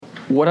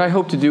what I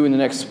hope to do in the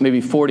next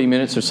maybe 40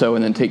 minutes or so,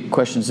 and then take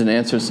questions and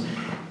answers,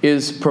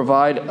 is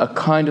provide a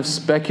kind of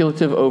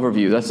speculative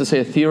overview. That's to say,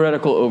 a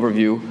theoretical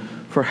overview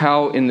for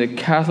how in the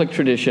Catholic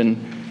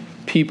tradition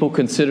people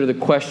consider the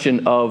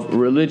question of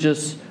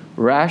religious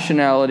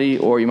rationality,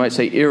 or you might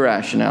say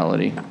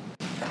irrationality.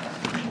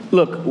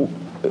 Look,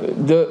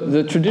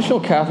 the traditional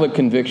Catholic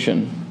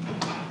conviction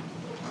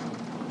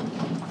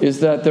is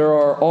that there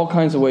are all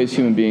kinds of ways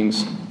human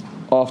beings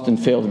often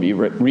fail to be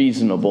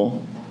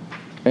reasonable.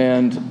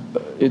 And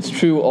it's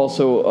true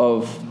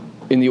also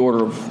in the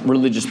order of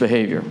religious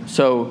behavior.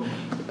 So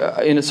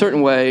in a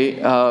certain way,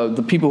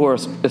 the people who are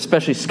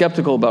especially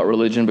skeptical about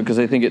religion because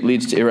they think it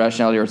leads to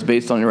irrationality or it's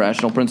based on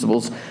irrational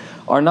principles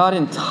are not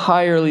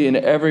entirely in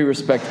every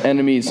respect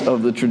enemies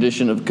of the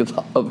tradition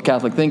of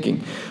Catholic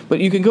thinking. But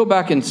you can go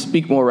back and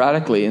speak more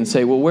radically and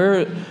say, well,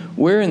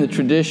 where in the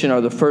tradition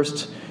are the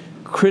first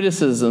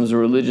criticisms of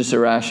religious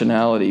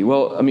irrationality?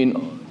 Well, I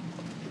mean,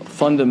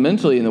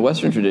 fundamentally in the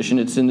Western tradition,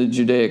 it's in the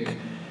Judaic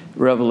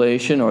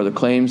revelation or the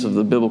claims of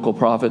the biblical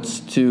prophets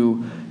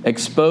to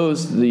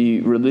expose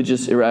the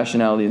religious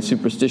irrationality and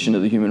superstition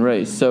of the human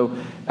race. So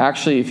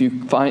actually, if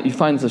you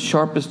find the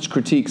sharpest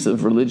critiques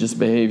of religious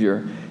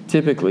behavior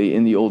typically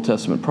in the Old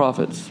Testament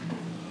prophets.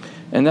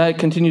 And that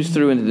continues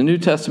through into the New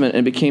Testament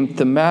and became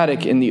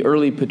thematic in the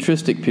early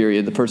patristic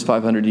period, the first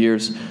 500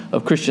 years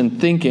of Christian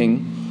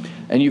thinking.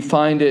 And you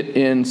find it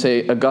in,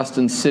 say,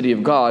 Augustine's City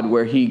of God,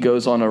 where he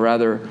goes on a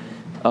rather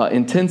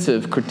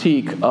intensive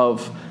critique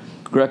of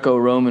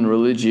Greco-Roman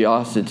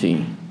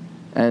religiosity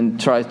and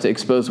tries to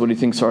expose what he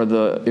thinks are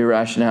the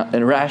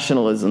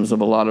irrationalisms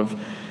of a lot of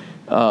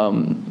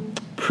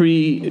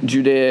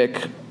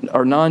pre-Judaic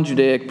or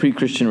non-Judaic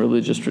pre-Christian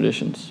religious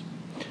traditions.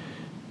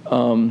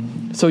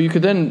 So you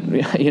could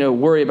then,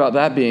 worry about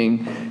that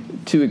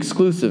being too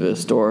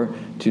exclusivist or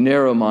too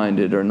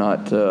narrow-minded or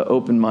not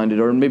open-minded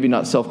or maybe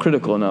not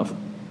self-critical enough.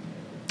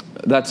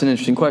 That's an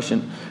interesting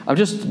question. I'm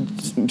just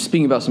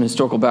speaking about some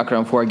historical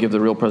background before I give the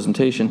real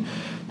presentation.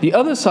 The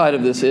other side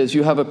of this is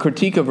you have a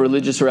critique of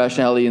religious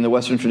irrationality in the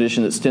Western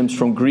tradition that stems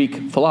from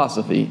Greek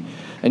philosophy,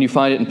 and you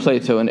find it in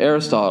Plato and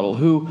Aristotle,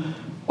 who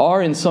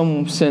are in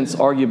some sense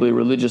arguably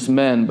religious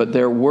men, but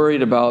they're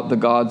worried about the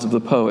gods of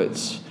the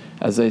poets,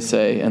 as they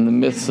say, and the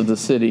myths of the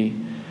city.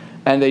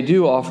 And they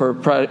do offer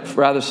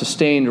rather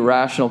sustained,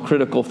 rational,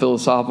 critical,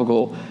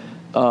 philosophical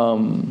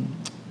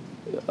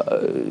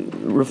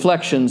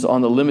reflections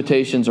on the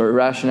limitations or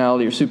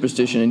irrationality or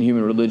superstition in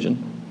human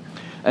religion.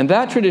 And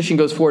that tradition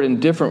goes forward in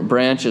different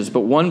branches,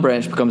 but one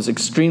branch becomes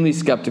extremely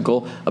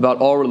skeptical about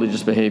all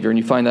religious behavior, and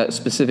you find that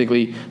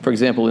specifically, for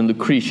example, in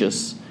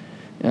Lucretius,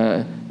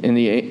 in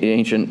the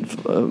ancient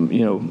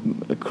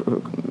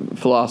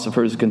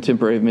philosophers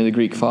contemporary of many of the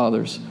Greek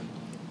fathers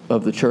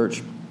of the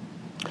church.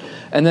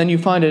 And then you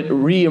find it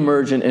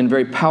re-emerge in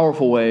very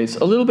powerful ways,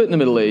 a little bit in the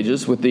Middle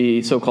Ages with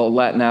the so-called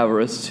Latin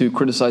avarists who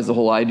criticize the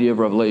whole idea of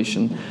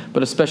revelation,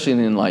 but especially in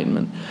the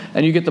Enlightenment.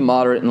 And you get the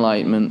moderate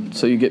Enlightenment,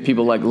 so you get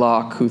people like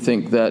Locke who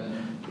think that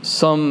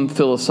some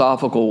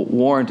philosophical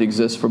warrant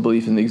exists for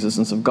belief in the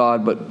existence of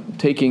God, but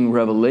taking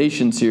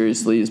revelation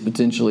seriously is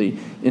potentially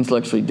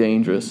intellectually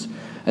dangerous.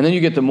 And then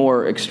you get the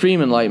more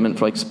extreme Enlightenment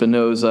like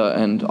Spinoza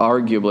and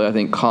arguably, I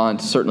think,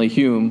 Kant, certainly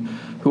Hume,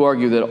 who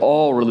argue that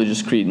all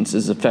religious credence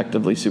is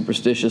effectively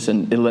superstitious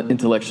and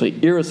intellectually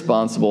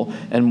irresponsible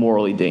and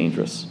morally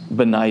dangerous.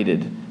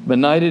 Benighted.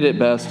 Benighted at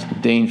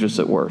best, dangerous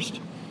at worst.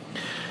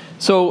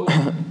 So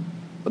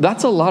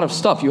that's a lot of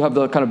stuff. You have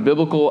the kind of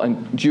biblical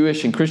and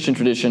Jewish and Christian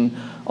tradition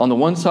on the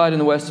one side in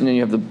the West, and then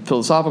you have the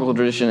philosophical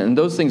tradition, and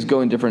those things go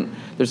in different,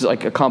 there's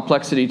like a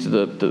complexity to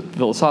the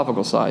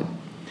philosophical side.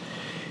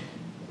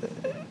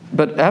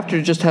 But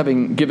after just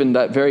having given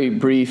that very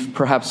brief,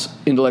 perhaps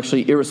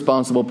intellectually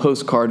irresponsible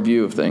postcard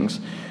view of things,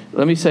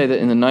 let me say that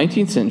in the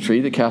 19th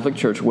century, the Catholic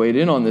Church weighed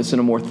in on this in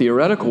a more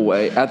theoretical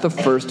way at the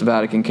First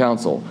Vatican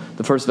Council.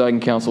 The First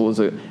Vatican Council was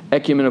an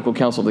ecumenical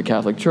council of the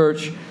Catholic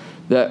Church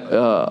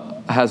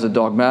that has a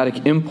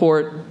dogmatic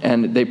import,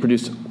 and they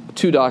produced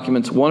two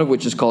documents, one of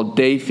which is called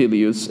De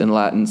Filius, in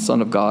Latin,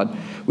 Son of God,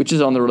 which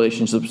is on the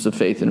relationships of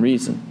faith and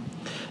reason,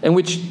 and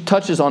which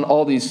touches on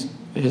all these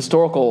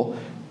historical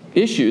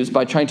issues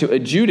by trying to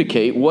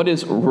adjudicate what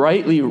is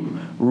rightly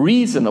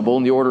reasonable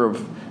in the order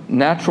of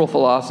natural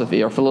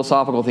philosophy or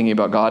philosophical thinking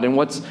about God, and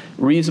what's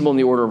reasonable in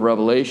the order of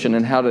revelation,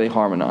 and how do they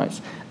harmonize.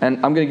 And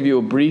I'm going to give you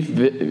a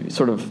brief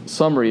sort of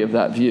summary of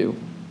that view.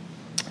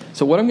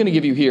 So what I'm going to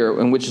give you here,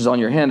 and which is on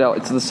your handout,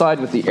 it's the side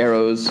with the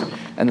arrows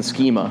and the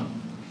schema,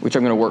 which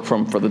I'm going to work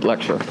from for the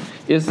lecture,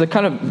 is the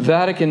kind of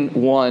Vatican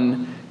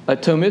I, a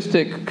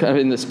Thomistic, kind of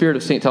in the spirit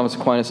of St. Thomas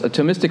Aquinas, a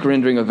Thomistic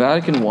rendering of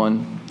Vatican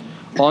I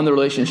on the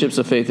relationships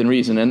of faith and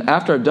reason. And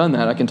after I've done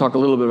that, I can talk a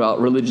little bit about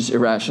religious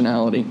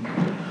irrationality.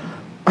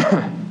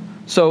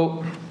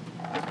 So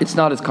it's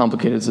not as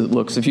complicated as it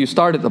looks. If you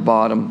start at the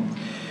bottom,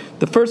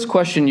 the first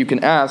question you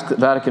can ask, that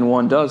Vatican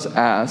I does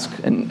ask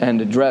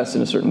and address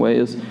in a certain way,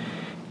 is,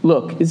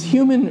 look, is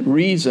human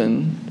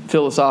reason,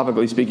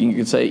 philosophically speaking, you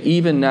could say,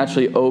 even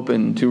naturally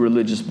open to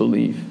religious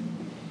belief?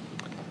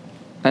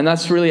 And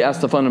that's really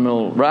asked the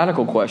fundamental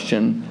radical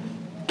question,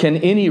 can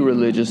any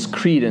religious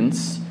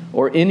credence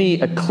or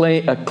any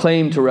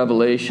acclaim to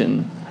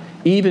revelation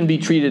even be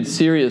treated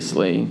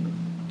seriously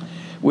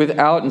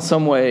without in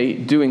some way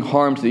doing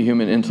harm to the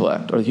human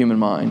intellect or the human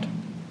mind?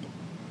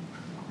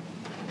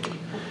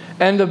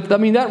 And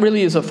that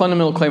really is a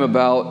fundamental claim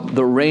about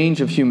the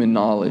range of human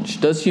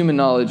knowledge. Does human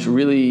knowledge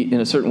really, in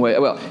a certain way,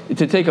 well,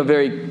 to take a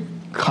very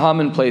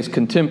commonplace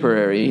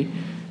contemporary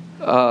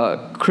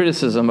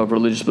criticism of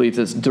religious belief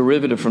that's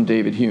derivative from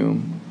David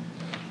Hume,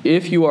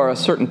 if you are a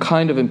certain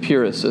kind of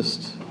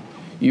empiricist,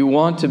 you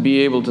want to be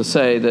able to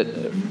say that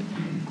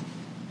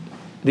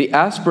the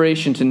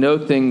aspiration to know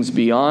things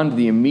beyond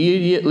the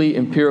immediately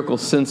empirical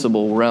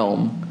sensible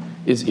realm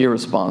is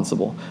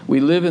irresponsible. We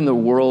live in the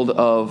world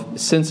of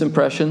sense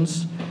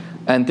impressions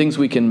and things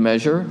we can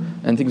measure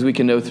and things we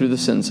can know through the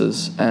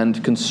senses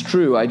and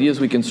construe,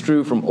 ideas we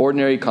construe from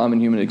ordinary common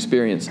human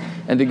experience.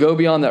 And to go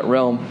beyond that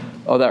realm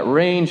or that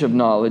range of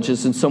knowledge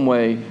is in some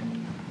way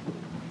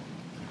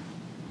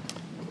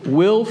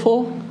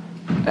willful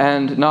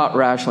and not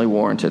rationally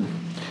warranted.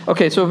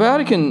 Okay, so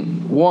Vatican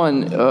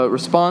I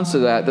responds to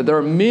that there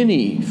are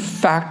many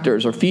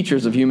factors or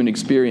features of human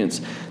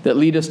experience that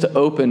lead us to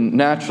open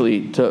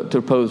naturally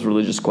to pose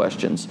religious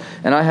questions.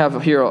 And I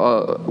have here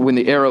when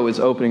the arrow is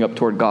opening up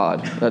toward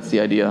God. That's the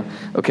idea.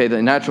 Okay,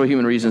 the natural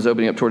human reason is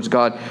opening up towards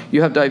God.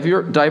 You have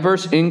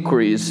diverse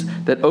inquiries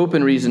that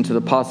open reason to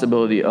the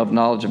possibility of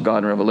knowledge of God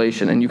and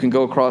revelation. And you can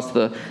go across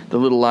the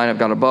little line I've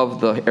got above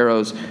the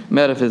arrows: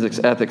 metaphysics,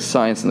 ethics,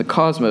 science, and the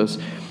cosmos.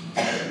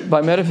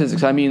 By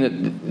metaphysics, I mean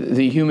that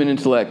the human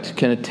intellect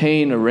can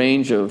attain a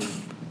range of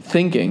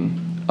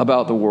thinking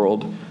about the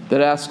world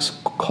that asks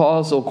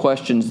causal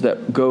questions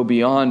that go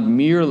beyond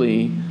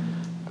merely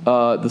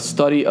the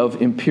study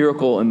of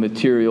empirical and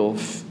material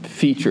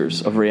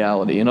features of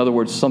reality. In other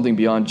words, something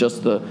beyond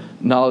just the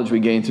knowledge we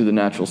gain through the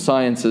natural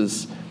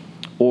sciences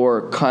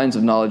or kinds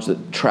of knowledge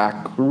that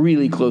track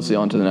really closely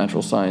onto the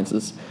natural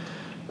sciences.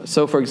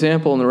 So, for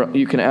example,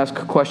 you can ask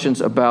questions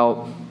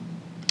about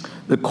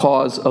the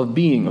cause of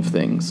being of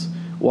things,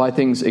 why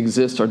things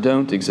exist or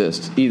don't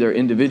exist, either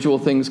individual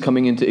things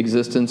coming into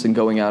existence and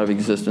going out of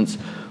existence,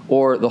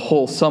 or the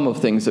whole sum of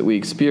things that we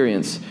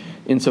experience,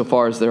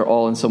 insofar as they're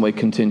all in some way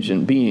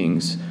contingent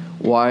beings.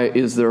 Why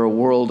is there a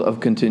world of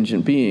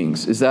contingent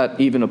beings? Is that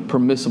even a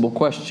permissible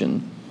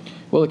question?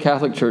 Well, the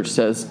Catholic Church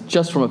says,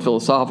 just from a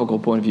philosophical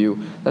point of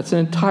view, that's an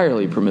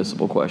entirely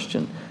permissible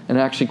question, and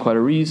actually quite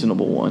a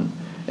reasonable one.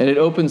 And it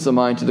opens the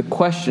mind to the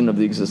question of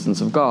the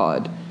existence of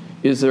God.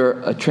 Is there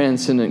a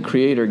transcendent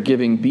creator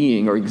giving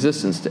being or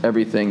existence to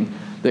everything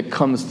that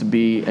comes to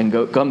be and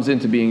comes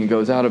into being and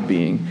goes out of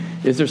being?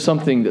 Is there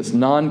something that's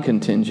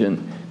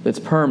non-contingent, that's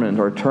permanent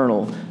or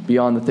eternal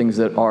beyond the things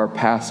that are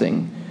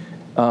passing?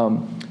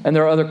 And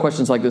there are other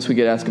questions like this we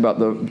get asked about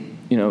the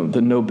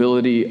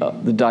nobility,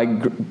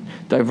 the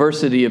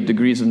diversity of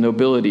degrees of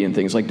nobility in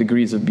things like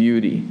degrees of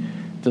beauty.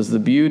 Does the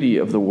beauty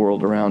of the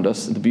world around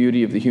us, the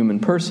beauty of the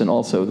human person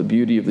also, the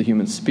beauty of the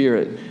human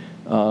spirit,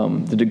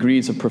 the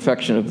degrees of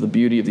perfection of the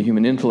beauty of the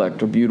human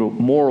intellect or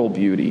moral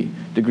beauty,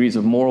 degrees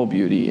of moral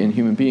beauty in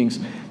human beings,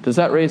 does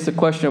that raise the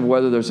question of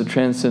whether there's a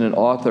transcendent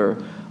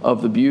author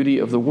of the beauty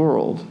of the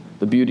world,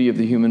 the beauty of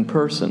the human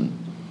person?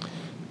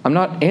 I'm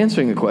not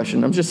answering the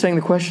question. I'm just saying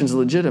the question is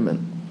legitimate.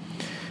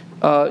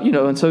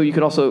 And so you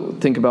can also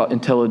think about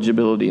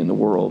intelligibility in the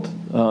world.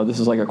 This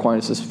is like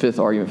Aquinas' fifth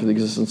argument for the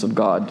existence of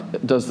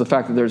God. Does the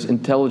fact that there's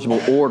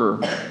intelligible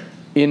order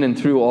in and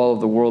through all of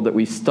the world that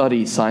we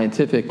study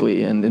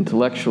scientifically and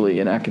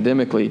intellectually and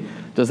academically,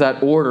 does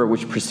that order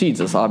which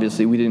precedes us,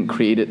 obviously we didn't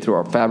create it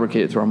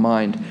fabricate it through our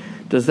mind,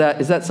 is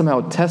that somehow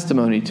a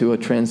testimony to a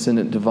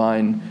transcendent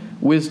divine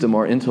wisdom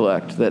or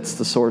intellect that's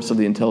the source of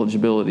the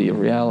intelligibility of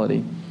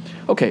reality?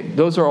 Okay,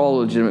 those are all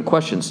legitimate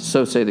questions,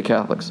 so say the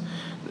Catholics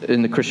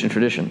in the Christian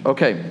tradition.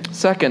 Okay,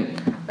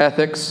 second,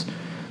 ethics.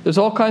 There's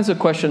all kinds of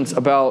questions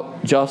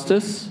about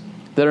justice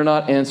that are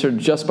not answered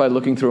just by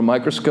looking through a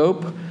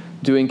microscope,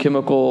 doing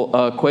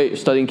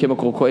studying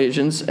chemical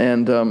equations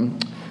and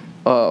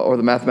or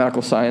the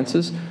mathematical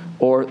sciences,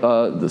 or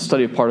the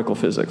study of particle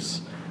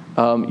physics.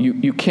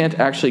 You can't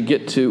actually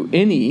get to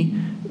any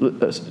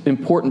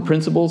important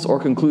principles or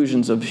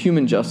conclusions of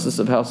human justice,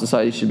 of how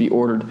society should be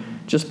ordered,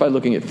 just by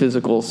looking at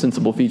physical,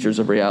 sensible features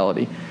of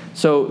reality.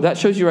 So that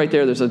shows you right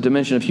there's a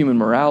dimension of human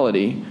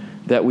morality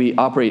that we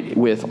operate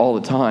with all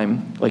the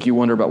time. Like you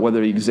wonder about whether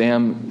the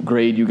exam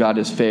grade you got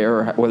is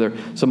fair, or whether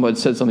someone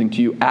said something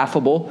to you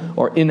affable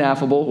or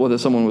ineffable, whether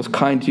someone was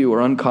kind to you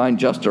or unkind,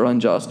 just or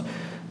unjust,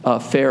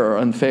 fair or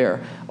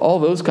unfair. All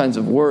those kinds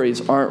of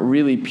worries aren't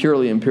really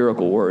purely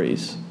empirical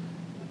worries.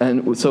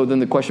 And so then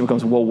the question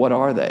becomes, well, what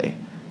are they?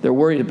 They're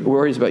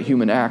worries about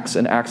human acts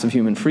and acts of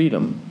human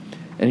freedom.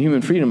 And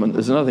human freedom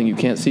is another thing you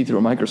can't see through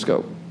a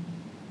microscope.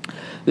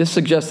 This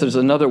suggests there's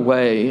another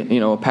way,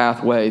 a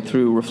pathway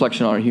through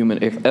reflection on our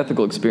human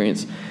ethical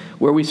experience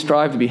where we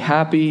strive to be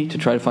happy, to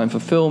try to find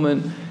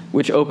fulfillment,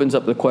 which opens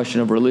up the question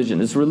of religion.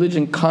 Does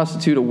religion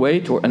constitute a way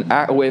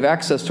of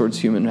access towards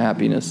human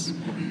happiness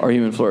or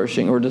human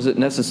flourishing, or does it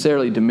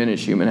necessarily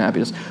diminish human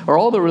happiness? Are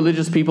all the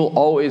religious people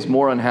always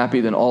more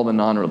unhappy than all the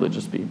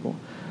non-religious people?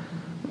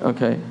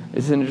 Okay,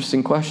 it's an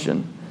interesting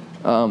question.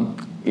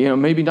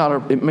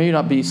 It may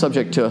not be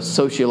subject to a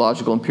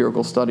sociological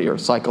empirical study or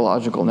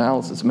psychological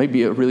analysis. It may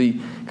be a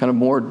really kind of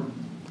more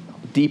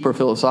deeper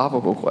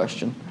philosophical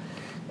question.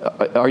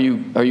 Are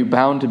you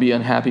bound to be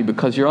unhappy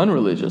because you're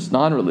unreligious,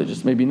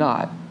 non-religious? Maybe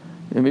not.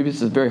 Maybe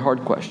it's a very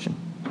hard question.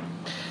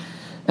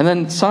 And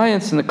then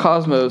science and the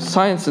cosmos,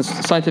 science and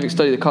scientific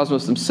study of the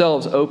cosmos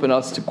themselves open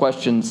us to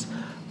questions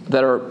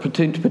that are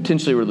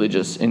potentially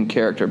religious in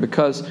character,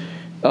 because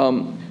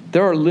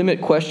there are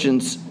limit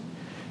questions.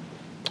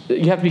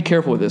 You have to be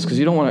careful with this, because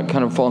you don't want to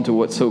kind of fall into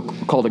what's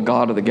so-called a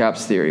God of the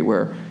gaps theory,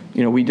 where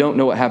we don't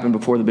know what happened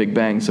before the Big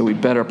Bang, so we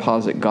better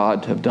posit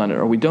God to have done it,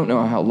 or we don't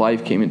know how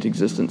life came into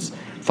existence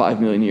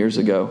 5 million years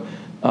ago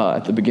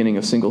at the beginning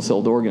of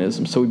single-celled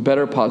organisms, so we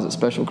better posit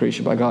special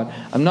creation by God.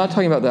 I'm not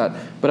talking about that,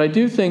 but I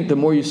do think the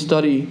more you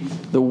study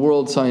the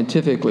world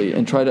scientifically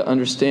and try to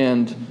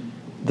understand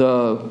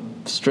the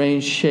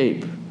strange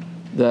shape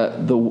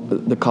that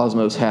the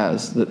cosmos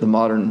has, that the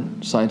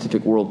modern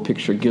scientific world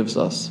picture gives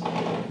us,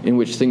 in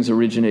which things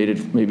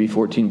originated maybe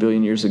 14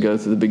 billion years ago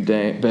through the Big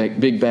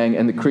Bang,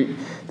 and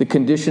the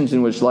conditions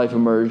in which life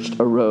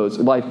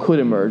could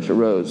emerge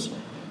arose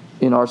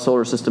in our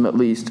solar system at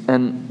least,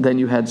 and then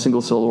you had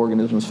single-celled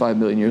organisms 5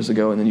 million years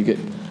ago, and then you get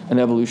an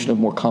evolution of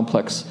more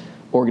complex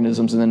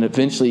organisms, and then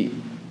eventually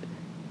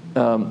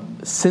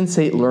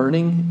sensate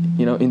learning,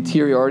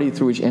 interiority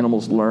through which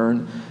animals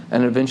learn,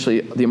 and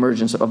eventually the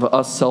emergence of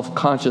us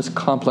self-conscious,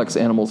 complex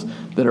animals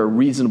that are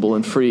reasonable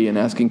and free and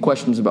asking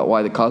questions about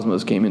why the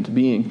cosmos came into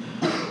being.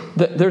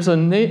 There's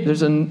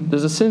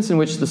a sense in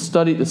which the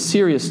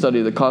serious study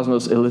of the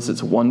cosmos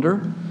elicits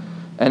wonder,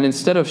 and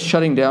instead of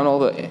shutting down all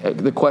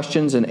the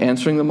questions and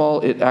answering them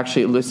all, it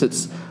actually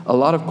elicits a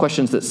lot of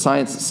questions that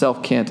science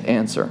itself can't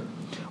answer,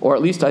 or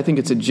at least I think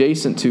it's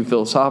adjacent to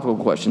philosophical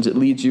questions. It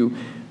leads you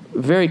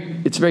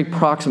it's very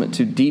proximate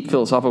to deep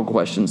philosophical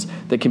questions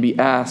that can be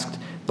asked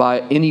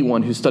by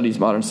anyone who studies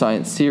modern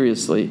science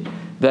seriously,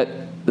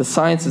 that the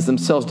sciences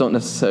themselves don't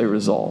necessarily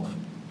resolve.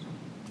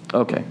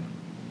 Okay.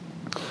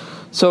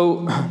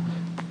 So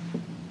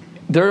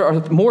there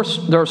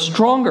are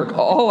stronger,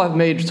 all I've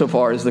made so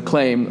far is the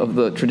claim of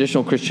the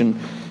traditional Christian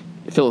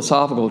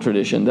philosophical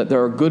tradition that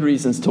there are good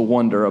reasons to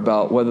wonder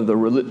about whether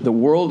the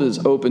world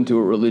is open to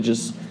a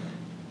religious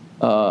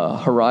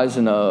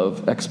horizon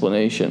of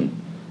explanation.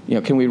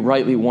 Can we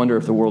rightly wonder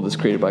if the world is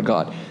created by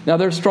God? Now,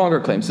 there are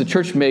stronger claims. The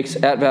Church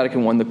makes at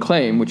Vatican I the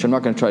claim, which I'm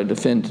not going to try to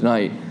defend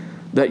tonight,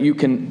 that you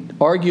can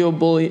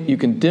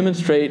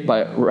demonstrate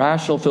by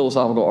rational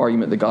philosophical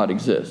argument that God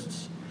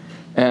exists.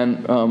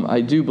 And I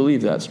do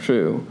believe that's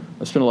true.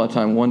 I spent a lot of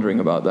time wondering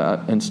about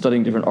that and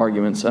studying different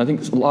arguments. And I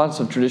think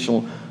lots of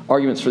traditional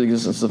arguments for the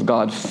existence of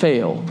God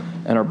fail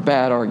and are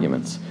bad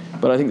arguments.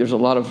 But I think there's a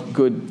lot of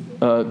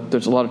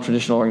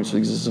traditional arguments for the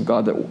existence of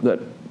God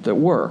that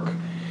work.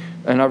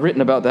 And I've written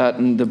about that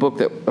in the book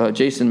that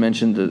Jason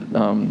mentioned,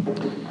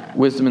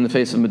 Wisdom in the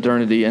Face of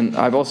Modernity. And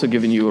I've also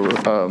given you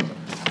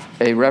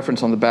a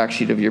reference on the back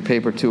sheet of your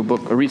paper to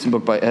a recent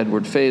book by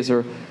Edward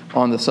Fazer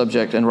on the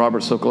subject. And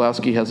Robert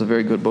Sokolowski has a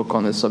very good book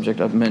on this subject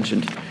I've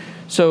mentioned.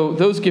 So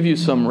those give you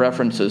some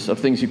references of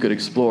things you could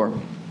explore.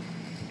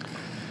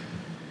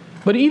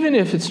 But even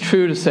if it's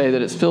true to say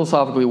that it's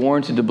philosophically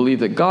warranted to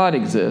believe that God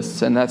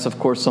exists, and that's, of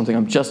course, something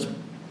I'm just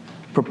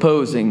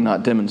proposing,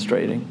 not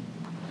demonstrating,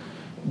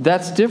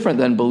 that's different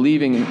than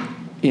believing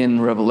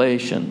in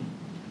revelation.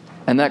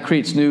 And that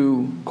creates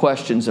new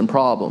questions and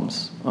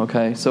problems.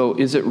 Okay? So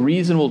is it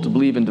reasonable to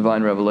believe in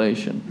divine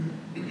revelation?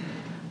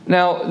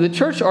 Now, the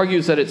Church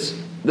argues that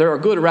there are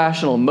good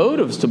rational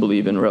motives to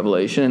believe in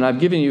revelation, and I've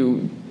given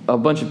you a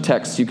bunch of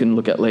texts you can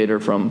look at later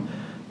from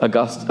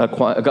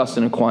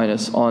Augustine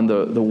Aquinas on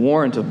the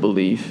warrant of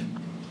belief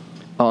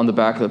on the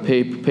back of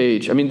the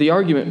page. I mean, the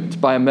argument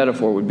by a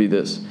metaphor would be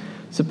this.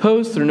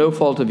 Suppose through no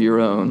fault of your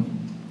own,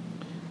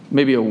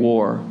 maybe a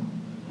war,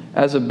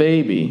 as a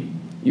baby,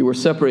 you were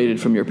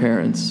separated from your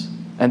parents,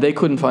 and they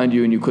couldn't find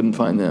you and you couldn't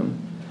find them.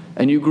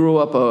 And you grew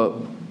up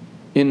a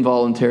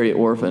involuntary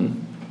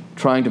orphan,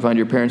 trying to find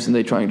your parents and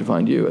they trying to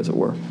find you, as it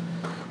were.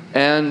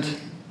 And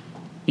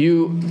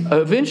you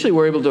eventually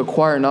were able to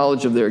acquire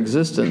knowledge of their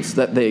existence,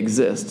 that they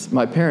exist.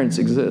 My parents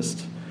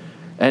exist.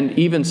 And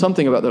even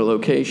something about their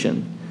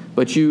location.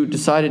 But you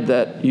decided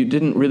that you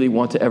didn't really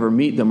want to ever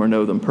meet them or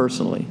know them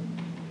personally.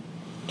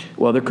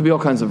 Well, there could be all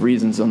kinds of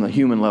reasons on the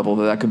human level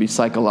that could be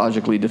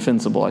psychologically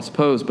defensible, I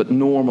suppose, but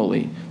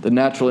normally the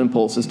natural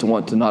impulse is to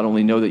want to not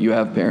only know that you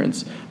have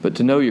parents, but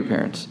to know your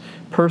parents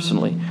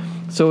personally.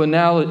 So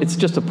now it's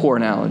just a poor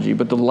analogy,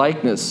 but the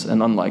likeness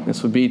and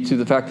unlikeness would be to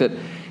the fact that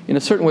in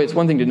a certain way it's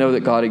one thing to know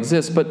that God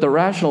exists, but the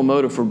rational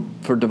motive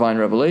for divine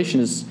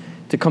revelation is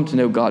to come to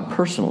know God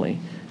personally,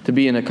 to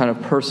be in a kind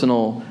of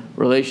personal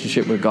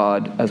relationship with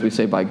God, as we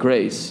say, by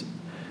grace,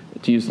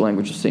 to use the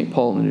language of St.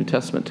 Paul in the New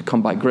Testament, to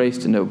come by grace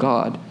to know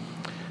God.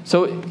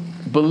 So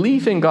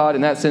belief in God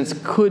in that sense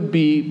could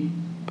be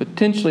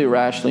potentially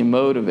rationally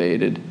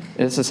motivated,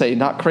 as to say,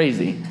 not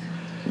crazy.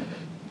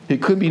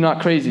 It could be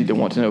not crazy to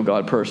want to know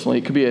God personally.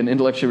 It could be an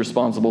intellectually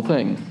responsible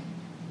thing.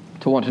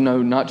 to want to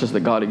know not just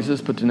that God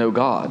exists, but to know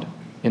God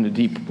in a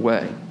deep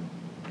way.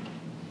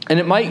 And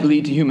it might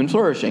lead to human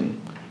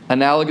flourishing,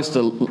 analogous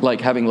to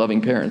like having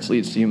loving parents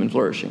leads to human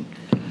flourishing.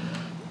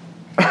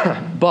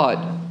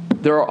 But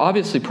there are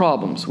obviously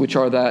problems, which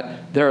are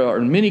that there are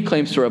many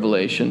claims to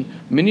revelation.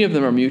 Many of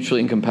them are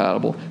mutually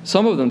incompatible.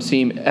 Some of them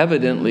seem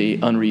evidently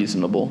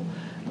unreasonable.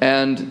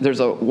 And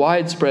there's a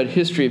widespread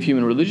history of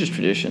human religious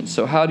traditions.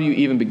 So how do you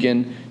even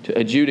begin to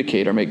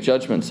adjudicate or make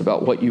judgments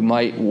about what you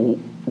might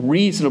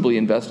reasonably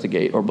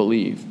investigate or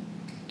believe?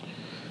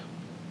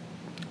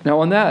 Now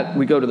on that,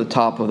 we go to the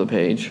top of the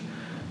page,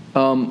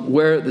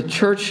 where the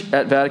Church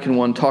at Vatican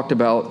I talked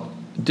about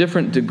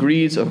different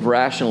degrees of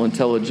rational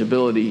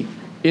intelligibility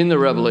in the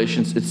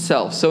revelations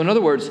itself. So in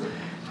other words,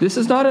 this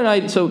is not an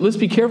idea. So let's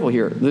be careful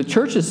here. The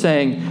Church is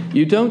saying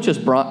you don't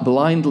just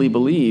blindly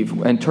believe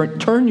and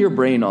turn your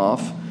brain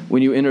off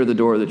when you enter the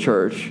door of the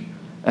church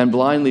and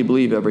blindly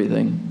believe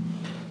everything.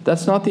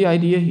 That's not the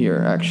idea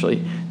here,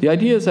 actually. The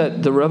idea is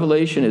that the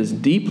revelation is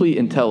deeply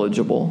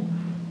intelligible,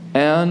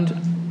 and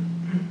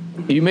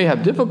you may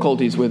have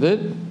difficulties with it.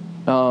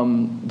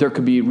 There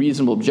could be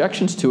reasonable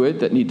objections to it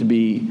that need to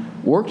be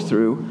worked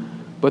through,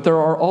 but there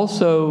are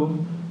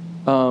also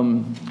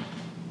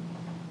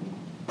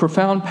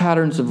profound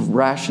patterns of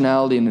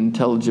rationality and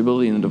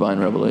intelligibility in the divine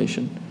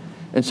revelation.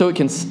 And so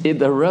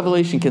the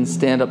revelation can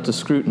stand up to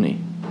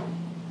scrutiny.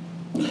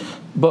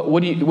 But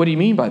what do you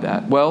mean by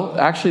that? Well,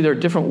 actually, there are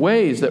different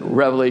ways that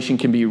revelation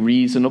can be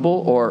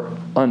reasonable or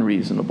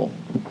unreasonable.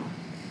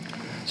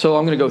 So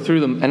I'm going to go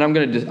through them, and I'm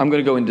going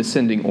to go in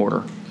descending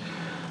order.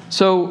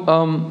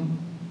 So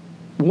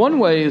one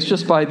way is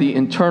just by the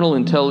internal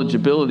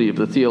intelligibility of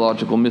the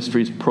theological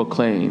mysteries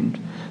proclaimed.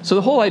 So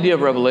the whole idea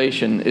of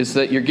revelation is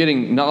that you're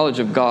getting knowledge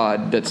of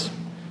God that's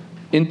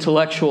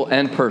intellectual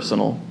and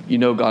personal. You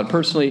know God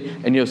personally,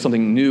 and you know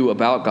something new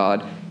about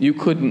God you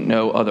couldn't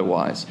know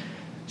otherwise.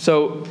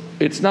 So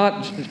it's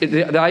not,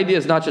 the idea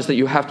is not just that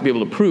you have to be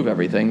able to prove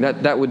everything.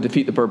 That would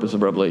defeat the purpose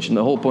of revelation.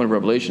 The whole point of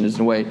revelation is,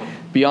 in a way,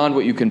 beyond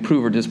what you can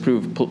prove or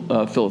disprove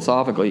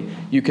philosophically,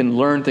 you can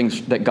learn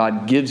things that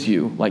God gives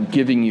you, like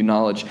giving you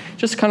knowledge.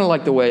 Just kind of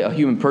like the way a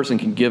human person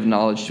can give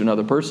knowledge to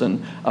another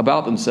person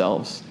about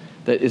themselves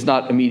that is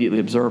not immediately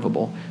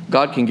observable.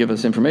 God can give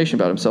us information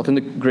about himself. And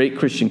the great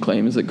Christian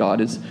claim is that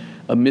God is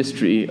a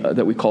mystery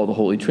that we call the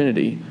Holy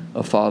Trinity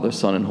of Father,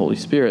 Son, and Holy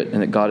Spirit,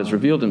 and that God has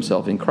revealed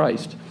himself in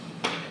Christ.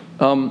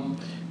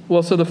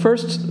 So the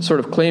first sort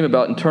of claim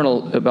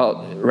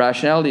about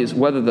rationality is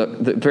whether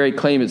the very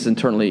claim is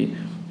internally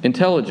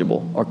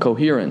intelligible or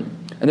coherent.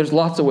 And there's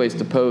lots of ways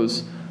to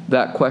pose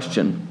that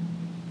question.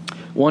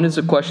 One is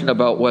a question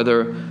about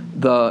whether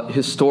the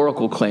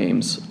historical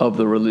claims of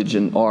the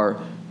religion are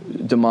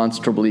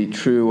demonstrably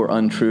true or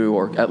untrue,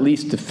 or at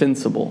least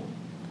defensible.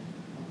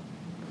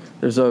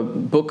 There's a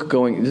book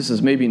going, this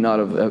is maybe not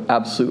of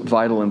absolute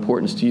vital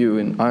importance to you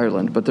in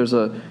Ireland, but there's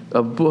a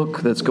book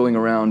that's going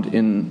around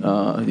in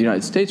the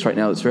United States right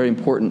now that's very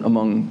important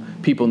among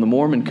people in the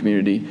Mormon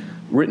community,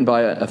 written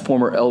by a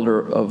former elder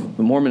of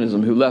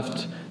Mormonism who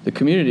left the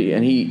community,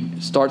 and he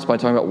starts by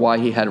talking about why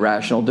he had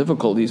rational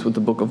difficulties with the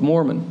Book of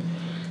Mormon.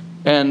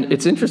 And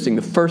it's interesting,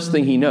 the first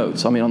thing he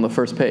notes, on the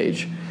first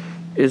page,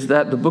 is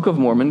that the Book of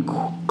Mormon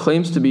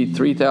claims to be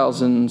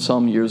 3,000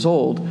 some years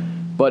old,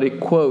 but it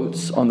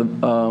quotes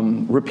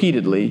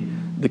repeatedly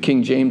the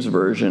King James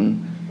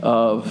Version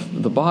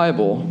of the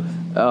Bible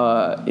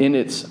in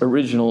its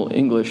original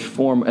English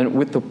form, and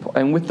with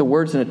the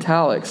words in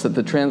italics that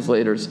the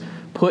translators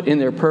put in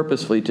there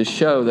purposefully to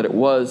show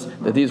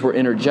that these were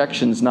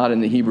interjections, not in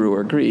the Hebrew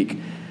or Greek.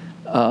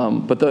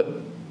 But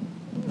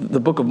the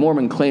Book of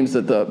Mormon claims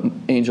that the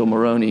angel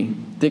Moroni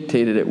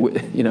dictated it,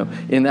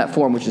 in that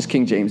form, which is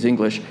King James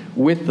English,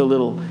 with the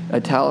little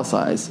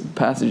italicized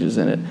passages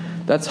in it.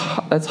 That's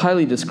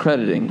highly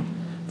discrediting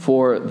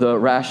for the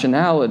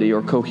rationality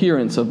or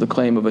coherence of the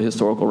claim of a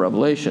historical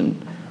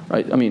revelation,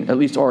 right? At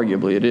least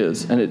arguably it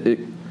is, and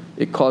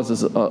it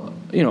causes a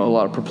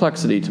lot of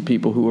perplexity to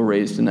people who were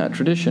raised in that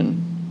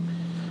tradition.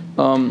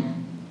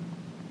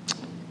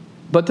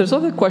 But there's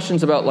other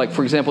questions about, like,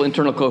 for example,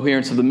 internal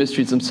coherence of the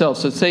mysteries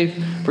themselves. So say,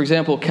 for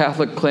example,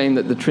 Catholic claim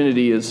that the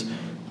Trinity is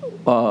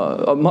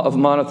of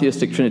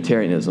monotheistic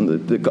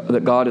Trinitarianism,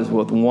 that God is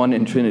both one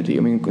in Trinity.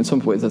 In some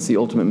ways, that's the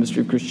ultimate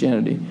mystery of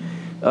Christianity.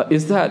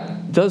 Does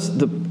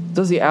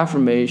the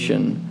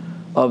affirmation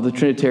of the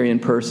Trinitarian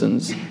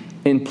persons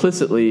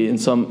implicitly, in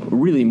some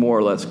really more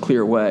or less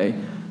clear way,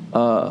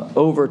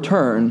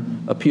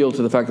 overturn appeal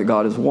to the fact that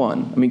God is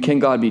one? Can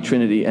God be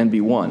Trinity and be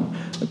one?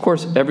 Of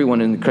course,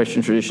 everyone in the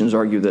Christian traditions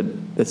argue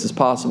that this is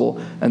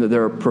possible and that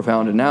there are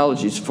profound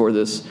analogies for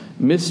this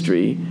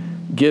mystery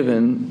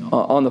given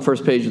on the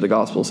first page of the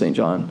Gospel of St.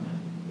 John.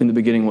 In the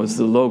beginning was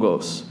the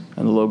Logos,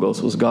 and the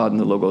Logos was God,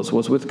 and the Logos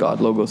was with God.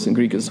 Logos in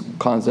Greek is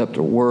concept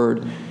or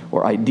word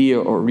or idea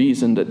or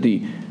reason, that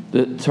the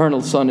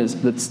eternal Son is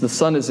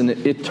an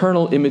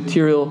eternal,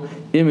 immaterial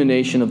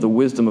emanation of the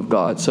wisdom of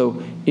God.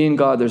 So in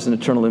God there's an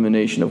eternal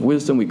emanation of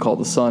wisdom, we call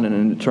the Son, and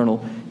an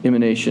eternal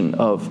emanation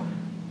of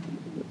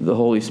the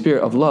Holy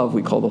Spirit, of love,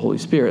 we call the Holy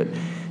Spirit.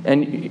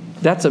 And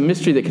that's a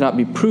mystery that cannot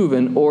be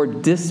proven or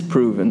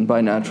disproven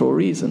by natural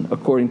reason,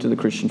 according to the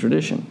Christian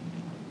tradition.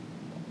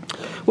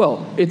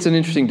 Well, it's an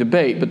interesting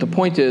debate, but the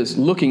point is,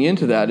 looking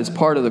into that is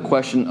part of the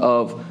question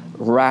of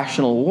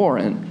rational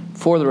warrant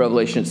for the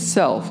revelation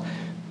itself.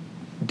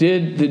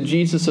 Did the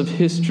Jesus of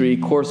history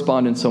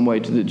correspond in some way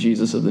to the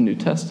Jesus of the New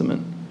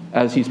Testament,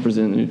 as he's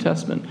presented in the New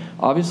Testament?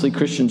 Obviously,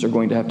 Christians are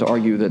going to have to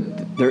argue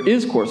that there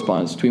is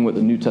correspondence between what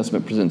the New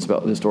Testament presents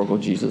about the historical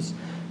Jesus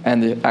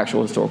and the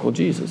actual historical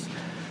Jesus,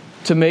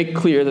 to make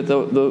clear that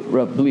the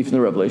belief in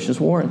the revelation is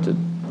warranted.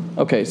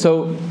 Okay,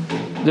 so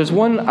there's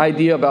one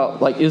idea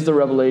about, like, is the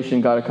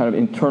revelation got a kind of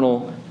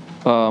internal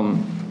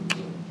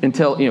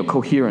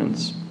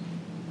coherence?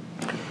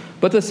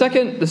 But the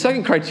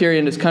second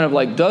criterion is kind of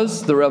like,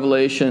 does the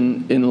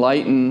revelation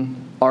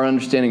enlighten our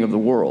understanding of the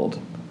world?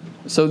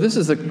 So this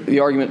is the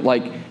argument,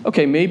 like,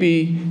 okay,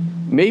 maybe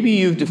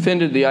you've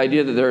defended the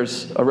idea that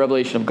there's a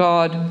revelation of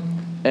God,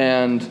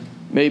 and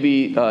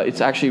maybe it's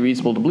actually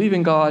reasonable to believe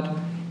in God,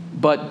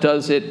 but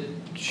does it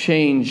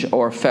change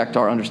or affect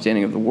our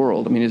understanding of the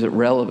world? I mean, is it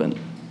relevant?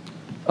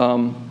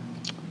 And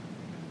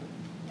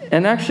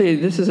actually,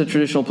 this is a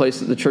traditional place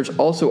that the church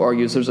also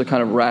argues there's a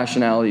kind of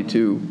rationality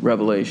to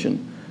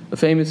revelation. A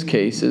famous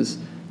case is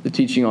the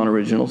teaching on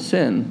original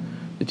sin.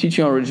 The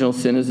teaching on original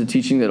sin is the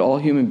teaching that all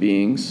human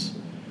beings,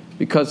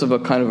 because of a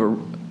kind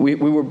of we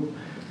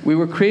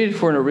were created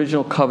for an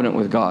original covenant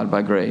with God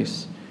by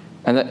grace,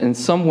 and that in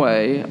some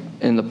way,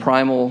 in the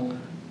primal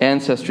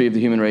ancestry of the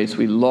human race,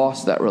 we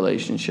lost that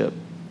relationship.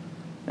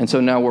 And so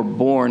now we're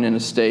born in a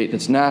state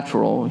that's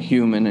natural,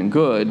 human, and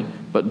good,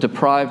 but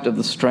deprived of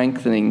the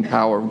strengthening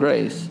power of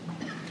grace.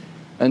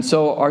 And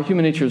so our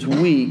human nature is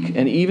weak,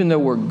 and even though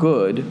we're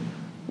good,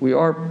 we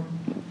are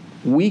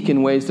weak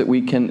in ways that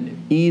we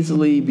can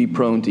easily be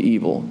prone to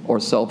evil or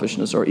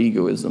selfishness or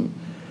egoism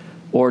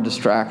or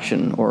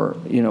distraction or,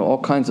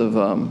 all kinds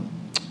of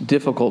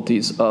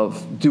difficulties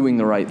of doing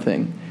the right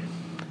thing.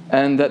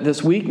 And that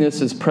this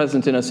weakness is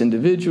present in us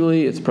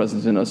individually, it's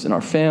present in us in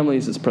our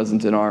families, it's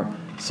present in our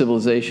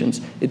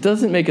civilizations. It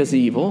doesn't make us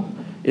evil.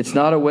 It's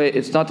not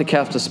to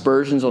cast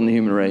aspersions on the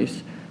human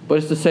race, but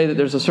it's to say that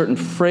there's a certain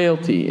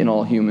frailty in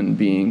all human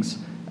beings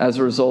as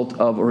a result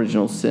of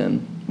original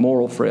sin,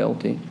 moral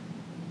frailty.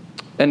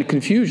 And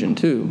confusion,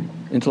 too,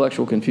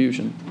 intellectual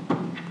confusion.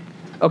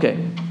 Okay,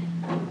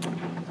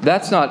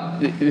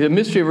 the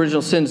mystery of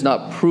original sin is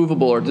not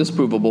provable or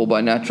disprovable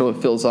by natural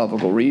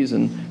philosophical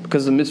reason,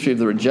 because of the mystery of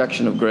the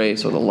rejection of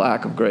grace or the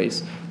lack of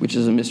grace, which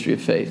is a mystery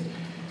of faith.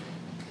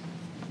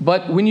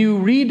 But when you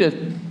read a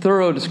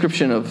thorough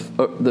description of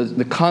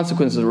the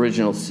consequences of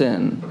original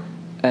sin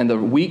and the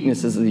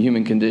weaknesses of the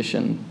human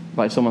condition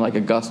by someone like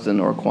Augustine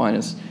or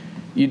Aquinas,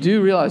 you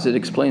do realize it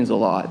explains a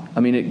lot.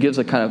 I mean, it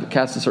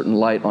casts a certain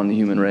light on the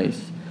human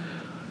race.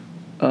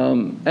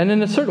 And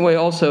in a certain way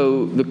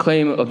also the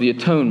claim of the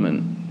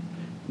atonement.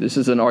 This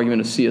is an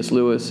argument of C.S.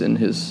 Lewis in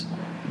his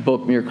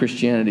book, Mere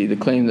Christianity, the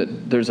claim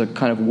that there's a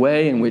kind of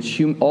way in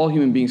which all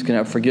human beings can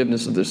have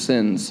forgiveness of their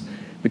sins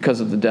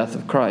because of the death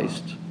of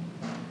Christ.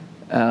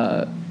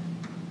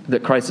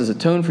 That Christ has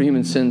atoned for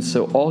human sins,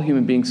 so all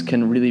human beings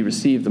can really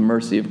receive the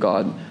mercy of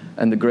God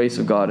and the grace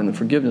of God and the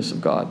forgiveness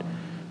of God.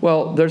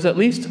 Well, there's at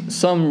least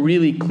some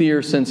really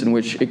clear sense in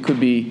which it could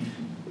be,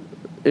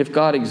 if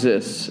God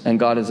exists and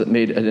God has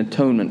made an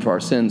atonement for our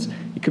sins,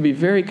 it could be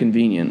very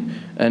convenient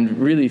and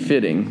really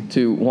fitting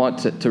to want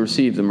to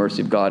receive the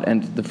mercy of God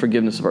and the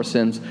forgiveness of our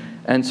sins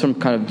and some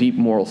kind of deep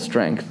moral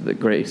strength that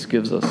grace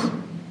gives us.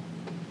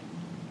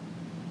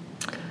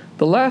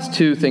 The last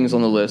two things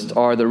on the list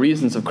are the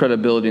reasons of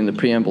credibility and the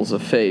preambles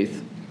of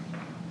faith.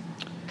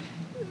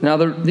 Now,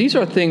 these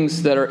are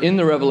things that are in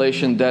the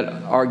revelation that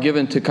are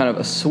given to kind of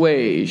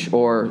assuage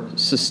or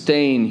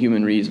sustain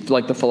human reason,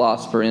 like the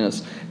philosopher in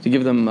us, to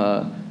give them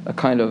a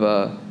kind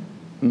of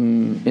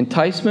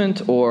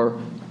enticement or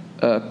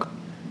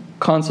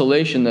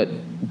consolation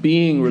that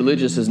being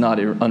religious is not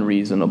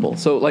unreasonable.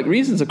 So, like,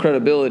 reasons of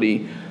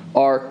credibility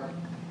are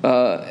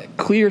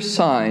clear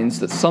signs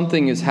that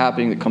something is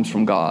happening that comes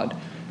from God.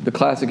 The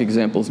classic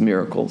example is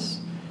miracles.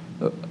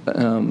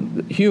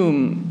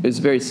 Hume is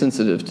very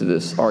sensitive to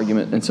this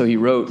argument, and so he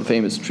wrote the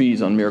famous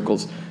treatise on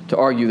miracles to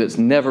argue that it's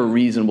never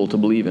reasonable to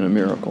believe in a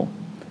miracle.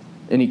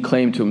 And he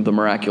claimed to him the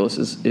miraculous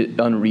is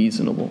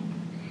unreasonable.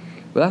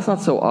 But that's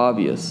not so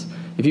obvious.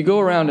 If you go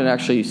around and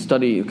actually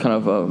study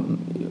kind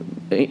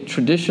of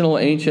traditional,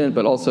 ancient,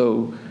 but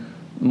also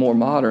more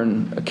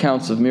modern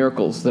accounts of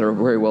miracles that are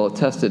very well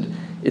attested,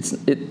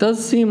 it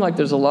does seem like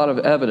there's a lot of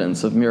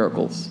evidence of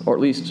miracles, or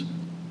at least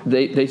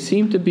they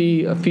seem to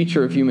be a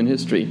feature of human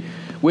history,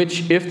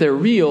 which, if they're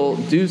real,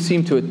 do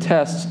seem to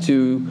attest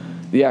to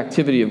the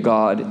activity of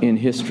God in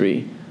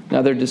history.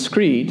 Now, they're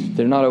discreet,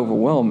 they're not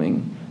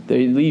overwhelming,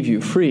 they leave you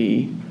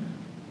free,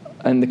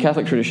 and the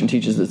Catholic tradition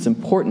teaches that it's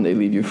important they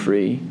leave you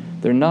free.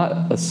 They're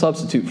not a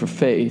substitute for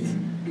faith,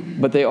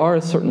 but they are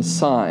a certain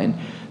sign.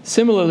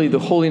 Similarly, the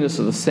holiness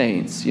of the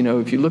saints.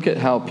 If you look at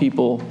how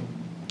people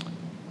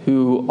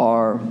who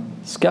are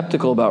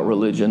skeptical about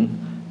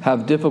religion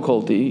have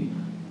difficulty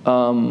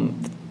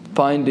following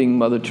finding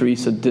Mother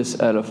Teresa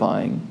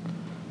disedifying.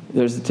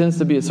 There tends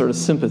to be a sort of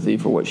sympathy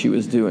for what she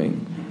was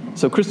doing.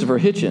 So Christopher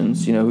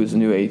Hitchens, who's a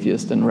new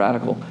atheist and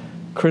radical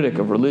critic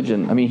of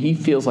religion, he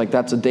feels like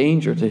that's a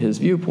danger to his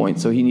viewpoint,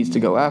 so he needs to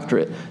go after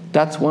it.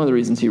 That's one of the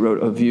reasons he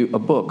wrote a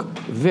book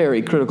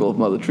very critical of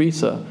Mother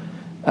Teresa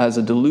as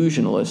a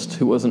delusionalist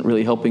who wasn't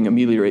really helping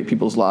ameliorate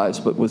people's lives,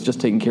 but was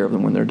just taking care of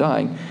them when they're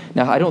dying.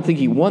 Now, I don't think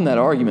he won that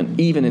argument,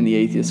 even in the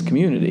atheist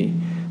community,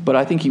 but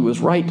I think he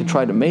was right to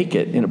try to make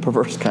it in a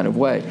perverse kind of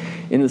way,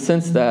 in the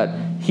sense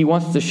that he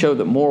wants to show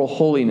that moral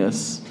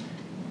holiness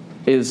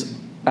is,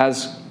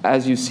 as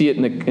you see it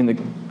in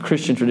the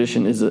Christian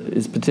tradition,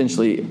 is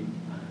potentially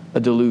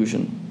a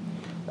delusion.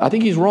 I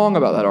think he's wrong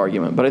about that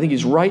argument, but I think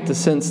he's right to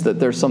sense that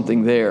there's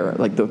something there,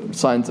 like the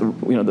signs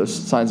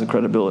of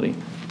credibility.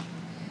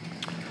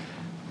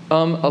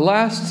 A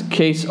last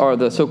case are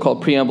the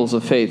so-called preambles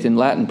of faith, in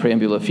Latin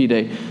preambula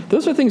fide.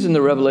 Those are things in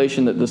the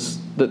Revelation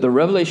that the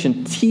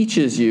Revelation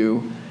teaches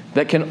you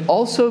that can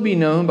also be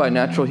known by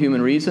natural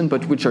human reason,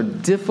 but which are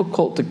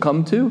difficult to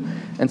come to.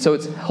 And so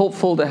it's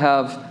helpful to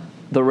have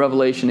the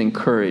Revelation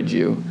encourage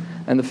you.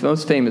 And the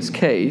most famous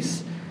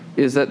case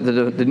is that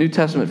the New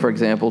Testament, for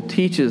example,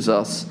 teaches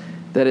us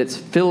that it's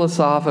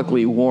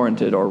philosophically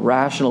warranted or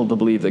rational to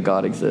believe that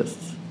God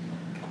exists.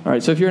 All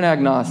right, so if you're an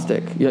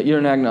agnostic,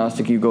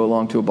 you go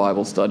along to a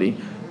Bible study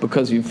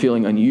because you're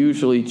feeling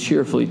unusually,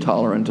 cheerfully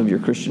tolerant of your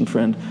Christian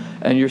friend,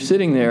 and you're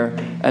sitting there,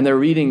 and they're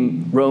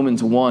reading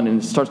Romans 1,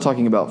 and it starts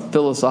talking about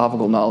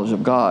philosophical knowledge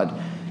of God.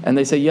 And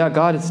they say, yeah,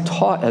 God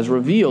has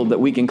revealed that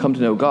we can come to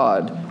know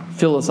God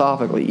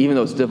philosophically, even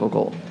though it's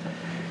difficult.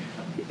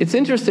 It's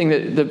interesting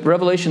that the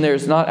revelation there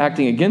is not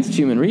acting against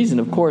human reason,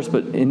 of course,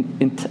 but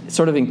in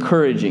sort of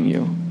encouraging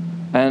you.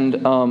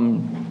 And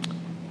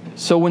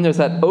so when there's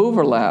that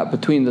overlap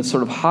between the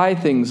sort of high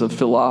things of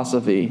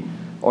philosophy,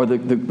 or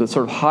the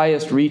sort of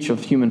highest reach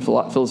of human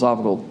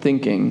philosophical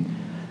thinking,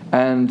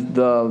 and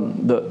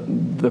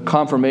the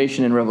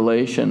confirmation in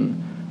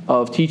Revelation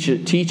of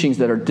teachings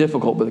that are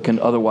difficult but can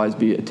otherwise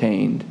be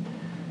attained,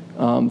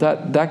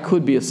 that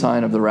could be a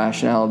sign of the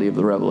rationality of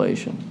the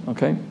revelation.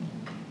 Okay?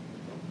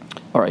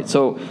 All right,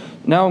 so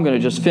now I'm going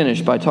to just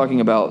finish by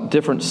talking about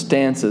different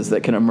stances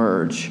that can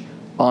emerge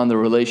on the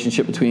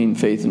relationship between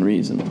faith and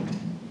reason.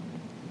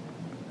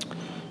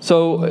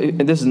 So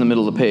this is in the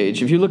middle of the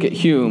page. If you look at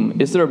Hume,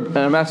 and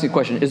I'm asking a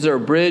question, is there a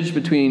bridge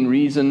between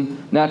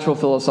reason, natural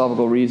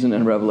philosophical reason,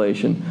 and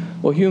revelation?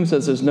 Well, Hume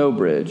says there's no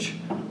bridge,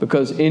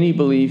 because any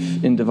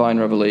belief in divine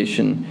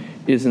revelation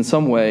is in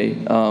some way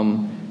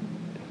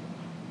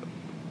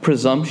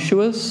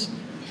presumptuous,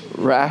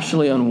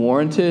 rationally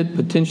unwarranted,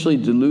 potentially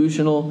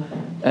delusional,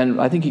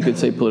 and I think you could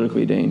say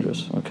politically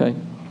dangerous, okay?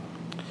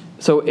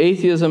 So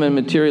atheism and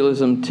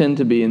materialism tend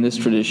to be, in this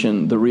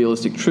tradition, the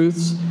realistic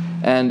truths,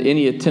 and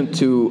any attempt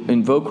to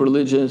invoke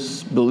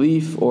religious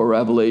belief or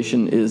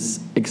revelation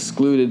is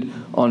excluded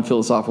on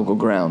philosophical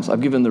grounds.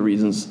 I've given the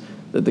reasons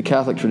that the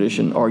Catholic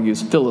tradition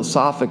argues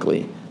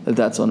philosophically that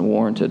that's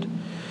unwarranted.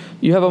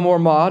 You have a more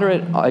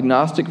moderate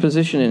agnostic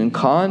position in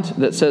Kant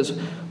that says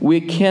we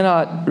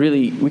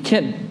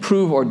can't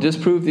prove or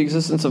disprove the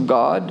existence of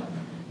God,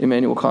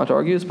 Immanuel Kant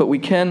argues, but we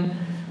can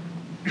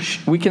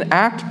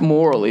act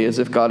morally as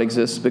if God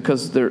exists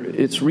because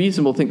it's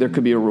reasonable to think there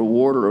could be a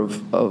rewarder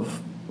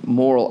of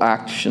moral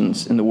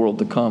actions in the world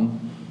to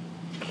come.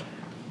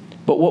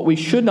 But what we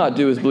should not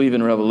do is believe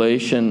in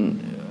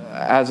revelation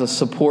as a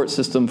support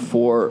system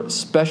for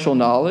special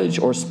knowledge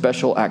or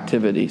special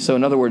activity. So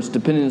in other words,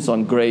 dependence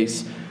on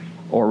grace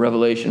or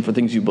revelation for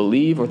things you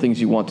believe or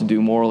things you want to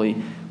do morally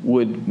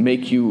would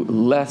make you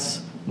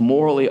less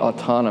morally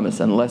autonomous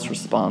and less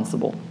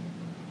responsible.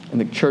 And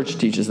the church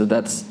teaches that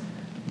that's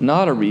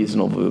not a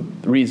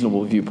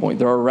reasonable viewpoint.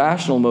 There are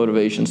rational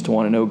motivations to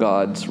want to know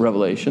God's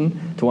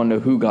revelation, to want to know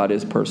who God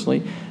is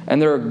personally,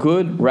 and there are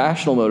good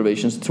rational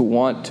motivations to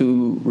want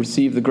to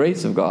receive the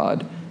grace of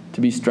God, to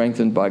be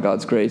strengthened by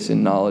God's grace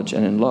in knowledge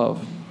and in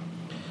love.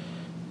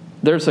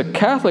 There's a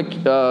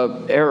Catholic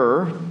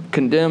error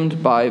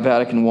condemned by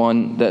Vatican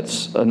I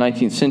that's a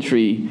 19th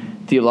century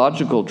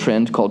theological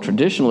trend called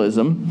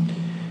traditionalism,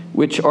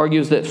 which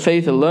argues that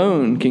faith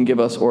alone can give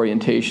us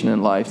orientation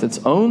in life.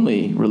 That's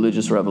only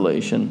religious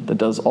revelation that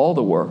does all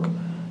the work,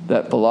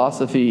 that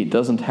philosophy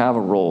doesn't have a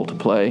role to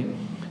play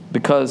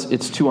because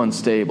it's too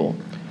unstable.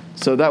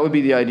 So that would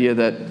be the idea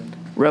that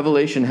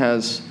revelation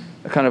has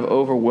a kind of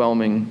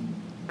overwhelming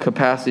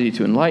capacity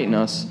to enlighten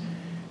us,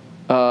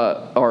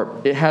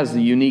 or it has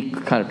the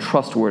unique kind of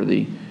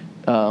trustworthy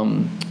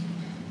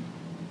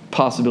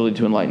possibility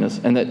to enlighten us,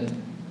 and that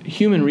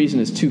human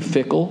reason is too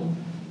fickle,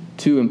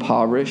 too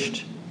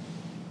impoverished,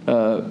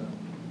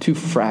 too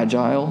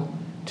fragile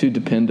to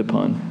depend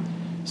upon.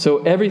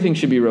 So everything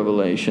should be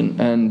revelation,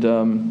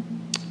 and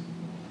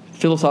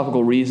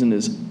philosophical reason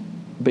is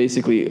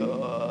basically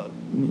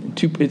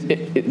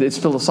it's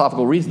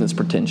philosophical reason that's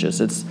pretentious.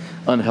 It's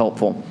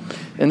unhelpful.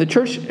 And the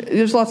church,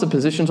 there's lots of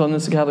positions on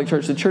this in the Catholic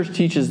Church. The church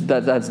teaches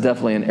that that's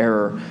definitely an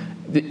error.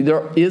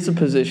 There is a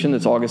position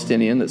that's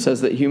Augustinian that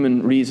says that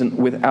human reason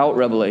without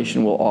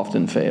revelation will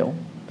often fail.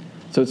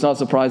 So it's not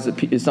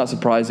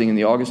surprising in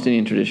the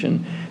Augustinian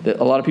tradition that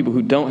a lot of people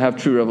who don't have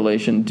true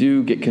revelation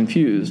do get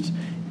confused,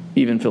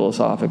 even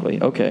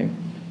philosophically. Okay,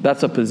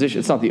 that's a position.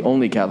 It's not the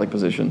only Catholic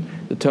position.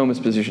 The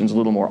Thomist position is a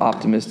little more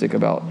optimistic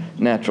about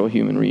natural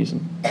human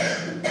reason.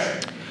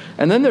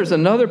 And then there's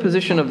another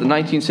position of the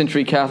 19th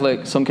century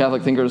some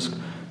Catholic thinkers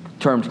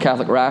termed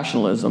Catholic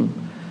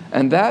rationalism.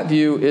 And that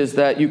view is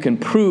that you can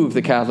prove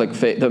the Catholic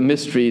faith, the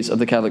mysteries of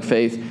the Catholic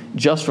faith,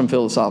 just from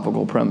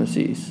philosophical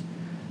premises.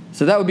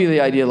 So that would be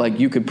the idea, like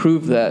you could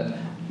prove that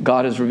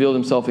God has revealed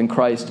himself in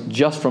Christ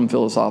just from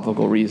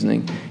philosophical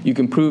reasoning. You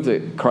can prove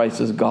that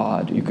Christ is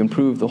God. You can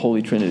prove the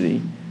Holy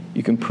Trinity.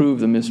 You can prove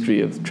the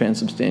mystery of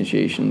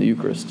transubstantiation, the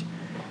Eucharist.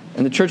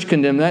 And the Church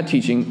condemned that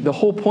teaching. The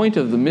whole point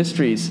of the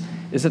mysteries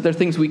is that they're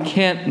things we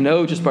can't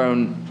know just by our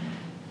own.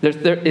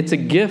 It's a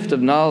gift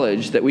of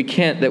knowledge that we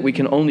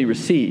can only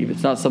receive.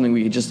 It's not something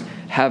we just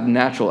have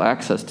natural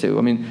access to.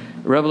 I mean,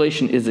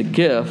 revelation is a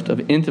gift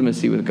of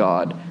intimacy with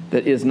God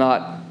that is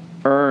not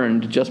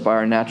earned just by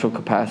our natural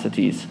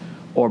capacities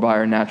or by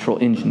our natural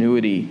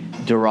ingenuity,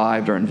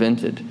 derived or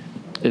invented.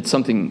 It's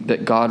something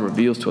that God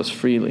reveals to us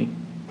freely.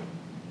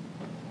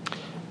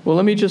 Well,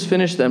 let me just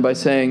finish then by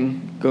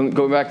saying,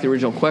 going back to the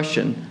original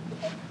question,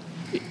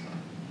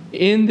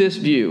 in this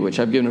view, which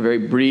I've given a very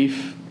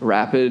brief,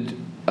 rapid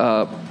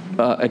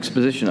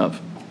exposition of,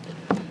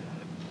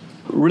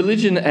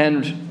 religion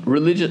and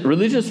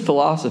religious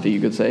philosophy,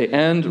 you could say,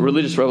 and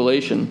religious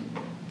revelation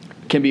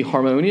can be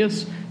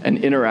harmonious and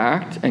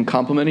interact and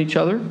complement each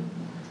other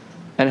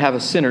and have a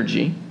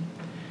synergy.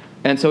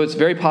 And so it's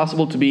very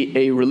possible to be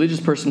a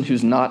religious person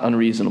who's not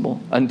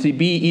unreasonable, and to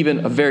be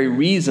even a very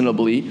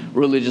reasonably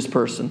religious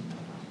person,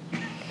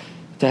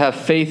 to have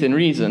faith in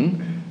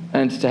reason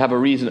and to have a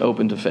reason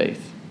open to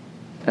faith.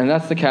 And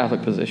that's the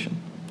Catholic position.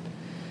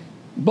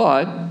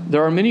 But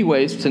there are many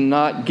ways to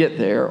not get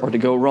there, or to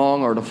go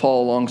wrong, or to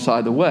fall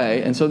alongside the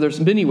way. And so there's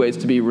many ways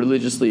to be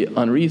religiously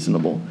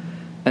unreasonable.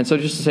 And so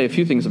just to say a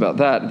few things about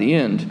that at the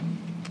end,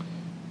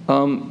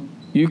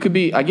 you could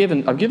be, I've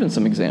given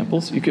some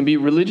examples. You can be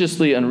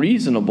religiously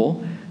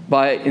unreasonable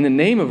by, in the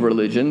name of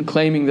religion,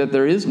 claiming that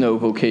there is no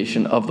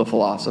vocation of the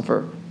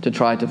philosopher to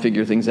try to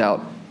figure things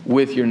out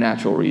with your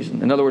natural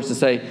reason. In other words, to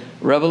say,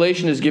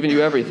 revelation has given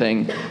you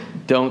everything,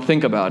 don't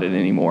think about it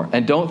anymore.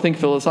 And don't think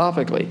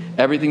philosophically.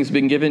 Everything's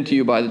been given to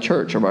you by the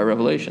church or by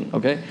revelation,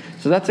 okay?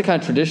 So that's the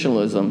kind of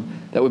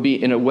traditionalism that would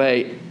be, in a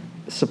way,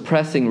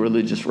 suppressing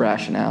religious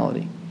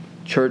rationality.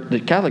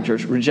 The Catholic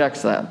Church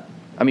rejects that.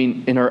 I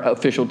mean, in her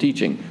official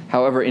teaching,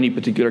 however any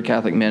particular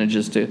Catholic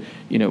manages to,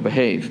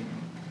 behave.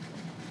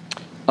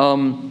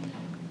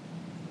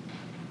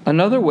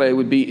 Another way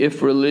would be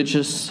if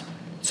religious...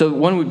 So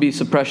one would be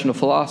suppression of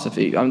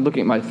philosophy. I'm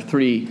looking at my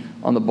 3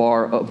 on the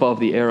bar above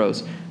the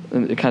arrows.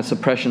 The kind of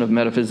suppression of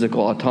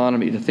metaphysical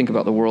autonomy to think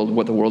about the world,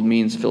 what the world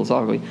means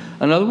philosophically.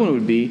 Another one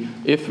would be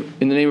if,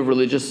 in the name of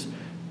religious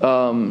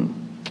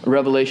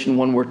revelation,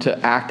 one were to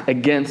act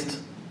against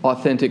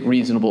authentic,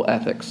 reasonable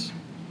ethics.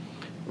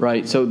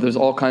 Right? So there's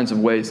all kinds of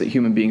ways that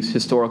human beings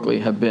historically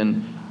have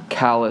been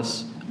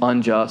callous,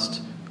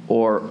 unjust,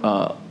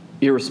 or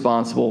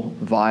irresponsible,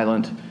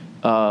 violent,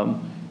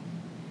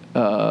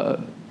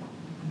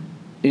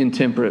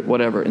 intemperate,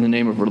 whatever, in the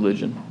name of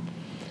religion.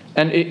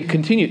 And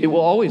it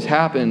will always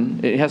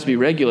happen. It has to be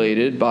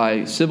regulated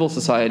by civil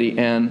society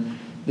and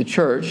the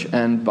church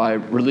and by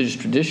religious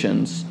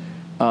traditions.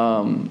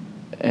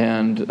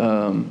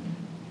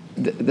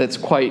 That's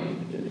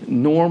quite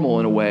normal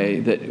in a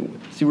way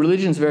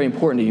religion is very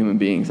important to human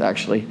beings,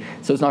 actually,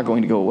 so it's not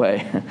going to go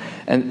away.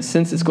 And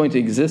since it's going to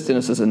exist in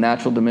us as a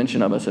natural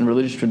dimension of us, and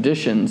religious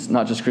traditions,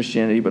 not just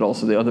Christianity, but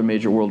also the other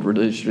major world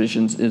religious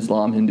traditions,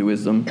 Islam,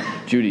 Hinduism,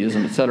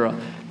 Judaism, etc.,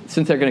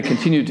 since they're going to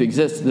continue to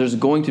exist, there's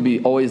going to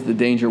be always the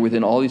danger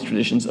within all these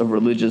traditions of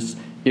religious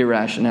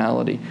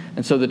irrationality.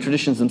 And so the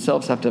traditions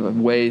themselves have to have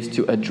ways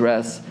to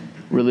address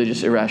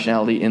religious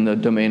irrationality in the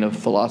domain of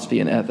philosophy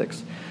and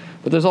ethics.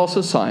 But there's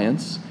also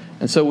science.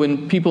 And so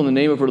when people in the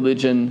name of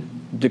religion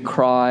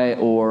decry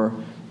or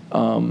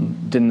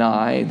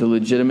deny the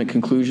legitimate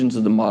conclusions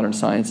of the modern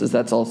sciences,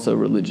 that's also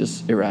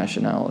religious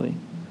irrationality.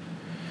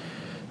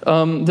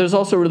 There's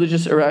also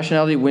religious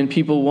irrationality when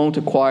people won't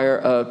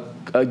acquire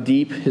a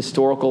deep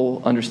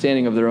historical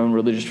understanding of their own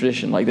religious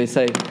tradition. Like they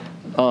say,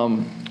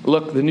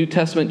 look, the New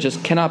Testament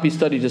just cannot be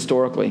studied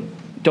historically.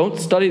 Don't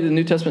study the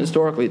New Testament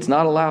historically. It's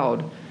not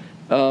allowed.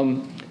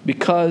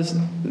 Because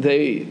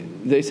they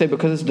say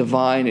because it's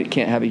divine, it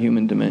can't have a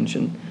human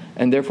dimension.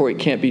 And therefore it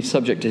can't be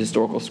subject to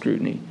historical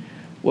scrutiny.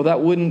 Well,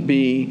 that wouldn't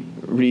be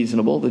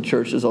reasonable. The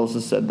church has also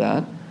said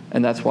that.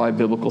 And that's why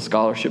biblical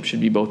scholarship should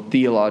be both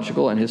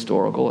theological and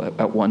historical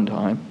at one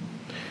time.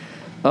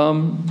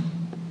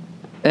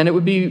 And it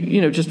would be,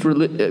 you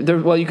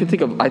could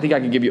think of, I think I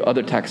could give you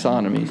other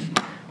taxonomies.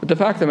 But the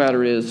fact of the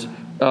matter is,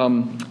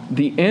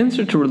 the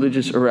answer to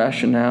religious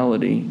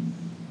irrationality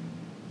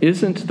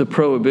isn't the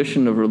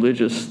prohibition of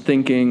religious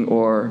thinking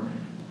or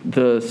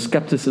the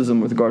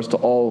skepticism with regards to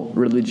all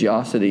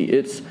religiosity.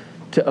 It's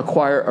to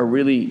acquire a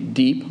really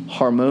deep,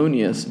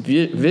 harmonious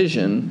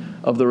vision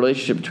of the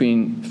relationship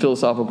between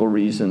philosophical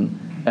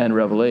reason and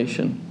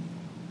revelation.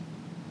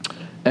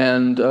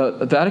 And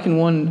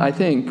Vatican I, I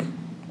think,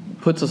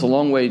 puts us a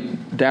long way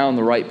down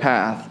the right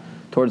path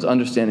towards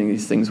understanding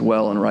these things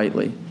well and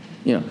rightly.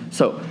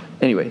 So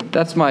anyway,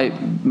 that's my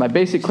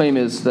basic claim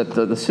is that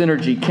the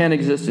synergy can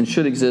exist and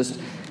should exist.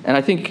 And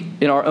I think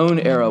in our own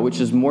era, which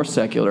is more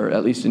secular,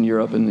 at least in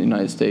Europe and the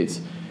United States,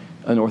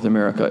 North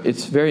America,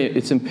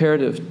 it's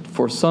imperative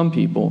for some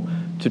people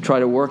to try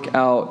to work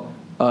out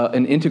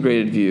an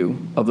integrated view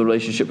of the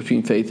relationship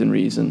between faith and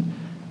reason.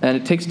 And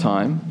it takes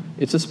time.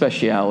 It's a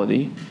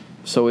speciality.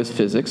 So is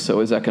physics, so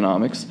is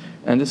economics.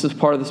 And this is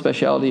part of the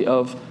speciality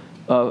of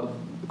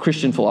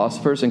Christian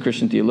philosophers and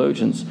Christian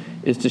theologians,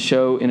 is to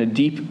show in a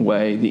deep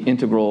way the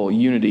integral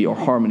unity or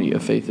harmony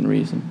of faith and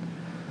reason.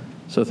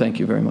 So thank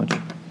you very much.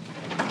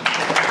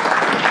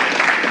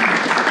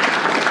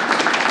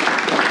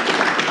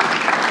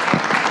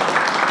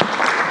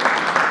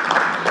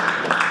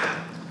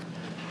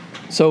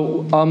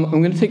 So I'm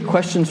going to take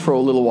questions for a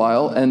little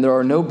while, and there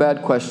are no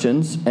bad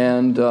questions.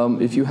 And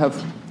if you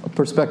have a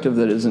perspective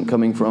that isn't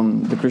coming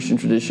from the Christian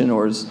tradition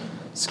or is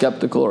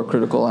skeptical or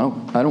critical,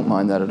 I don't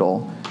mind that at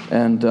all.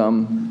 And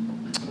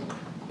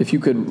if you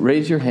could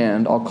raise your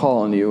hand, I'll call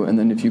on you, and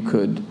then if you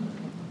could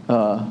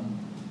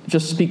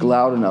just speak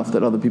loud enough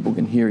that other people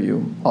can hear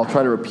you. I'll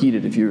try to repeat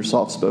it if you're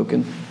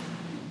soft-spoken.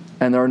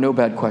 And there are no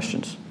bad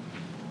questions.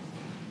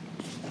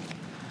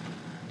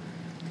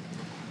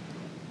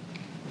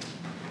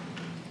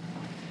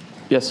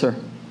 Yes, sir.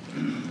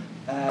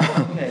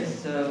 Okay,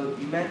 so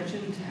you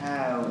mentioned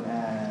how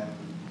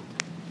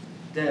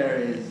there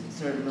is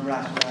certain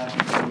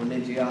irrationality in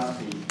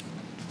religiosity.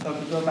 So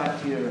if we go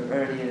back to your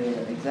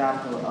earlier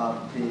example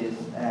of this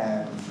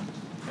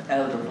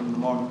elder from the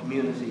Mormon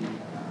community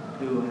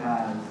who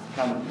has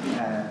kind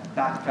of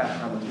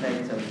backtracked on his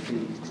faith, so to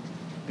speak,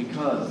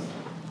 because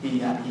he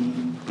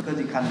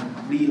kind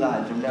of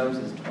realized or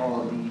noticed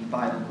all the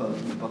Bible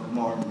quotes in the Book of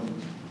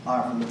Mormon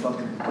are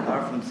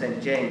from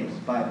St. James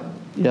Bible.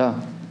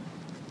 Yeah.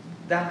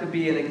 That could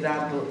be an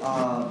example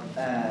of,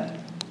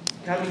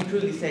 can we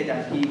truly say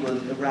that he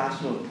was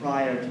irrational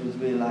prior to his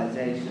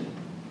realization?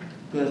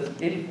 Because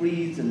if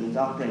reason is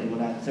operating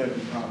without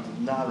certain parts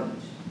of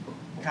knowledge,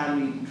 can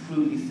we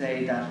truly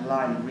say that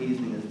line of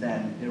reasoning is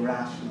then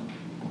irrational?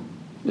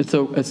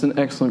 It's an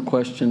excellent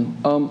question.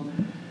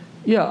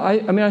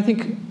 I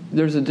think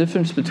there's a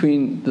difference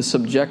between the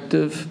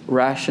subjective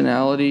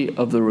rationality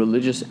of the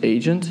religious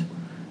agent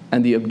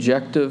and the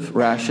objective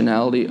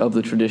rationality of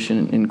the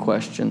tradition in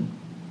question.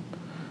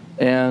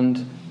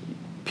 And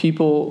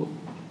people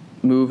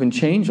move and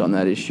change on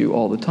that issue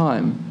all the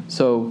time.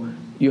 So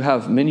you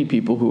have many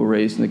people who were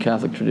raised in the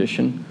Catholic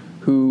tradition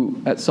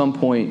who at some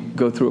point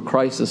go through a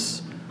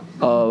crisis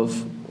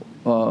of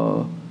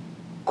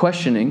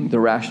questioning the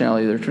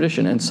rationality of their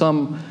tradition. And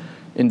some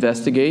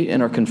investigate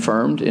and are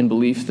confirmed in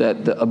belief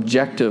that the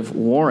objective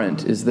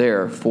warrant is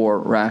there for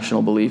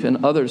rational belief.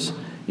 And others,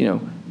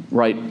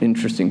 write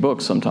interesting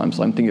books sometimes.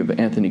 I'm thinking of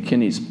Anthony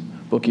Kinney's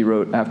book he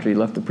wrote after he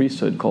left the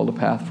priesthood called A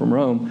Path from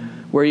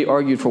Rome, where he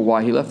argued for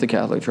why he left the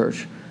Catholic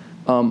Church.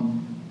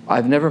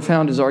 I've never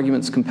found his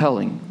arguments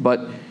compelling,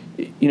 but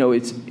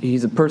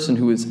he's a person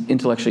who is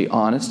intellectually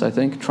honest, I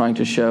think, trying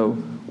to show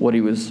what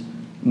he was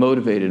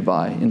motivated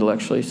by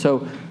intellectually.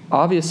 So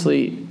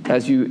obviously,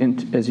 as you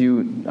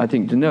I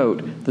think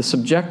denote, the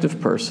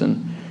subjective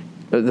person,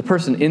 the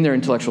person in their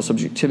intellectual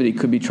subjectivity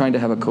could be trying to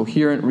have a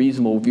coherent,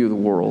 reasonable view of the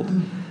world,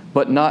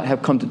 but not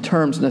have come to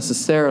terms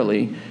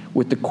necessarily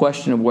with the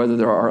question of whether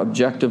there are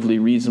objectively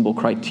reasonable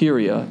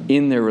criteria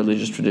in their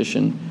religious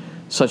tradition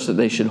such that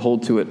they should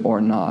hold to it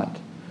or not.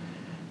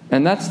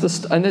 And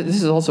this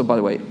is also, by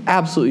the way,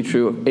 absolutely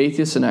true of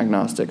atheists and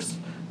agnostics.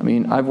 I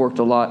mean, I've worked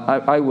a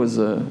lot. I was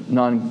a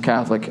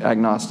non-Catholic,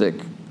 agnostic,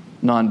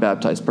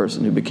 non-baptized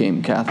person who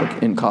became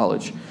Catholic in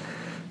college.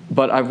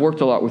 But I've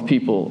worked a lot with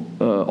people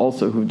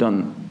also who've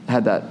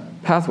had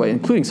that pathway,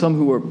 including some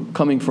who were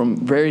coming from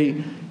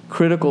very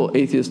critical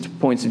atheist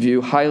points of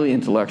view, highly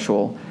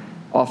intellectual,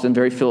 often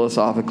very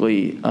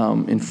philosophically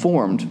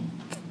informed,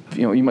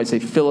 you might say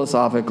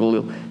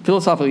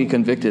philosophically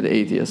convicted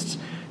atheists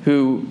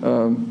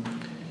who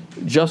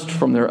just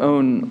from their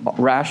own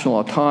rational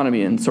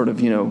autonomy and sort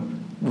of,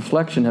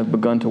 reflection have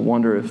begun to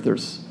wonder if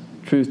there's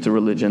truth to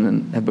religion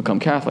and have become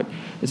Catholic.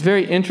 It's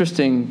very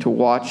interesting to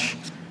watch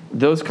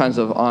those kinds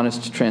of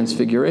honest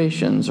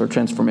transformations of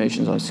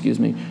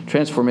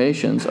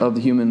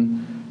the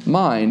human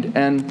mind.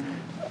 And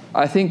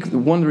I think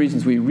one of the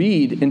reasons we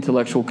read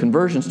intellectual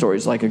conversion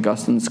stories like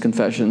Augustine's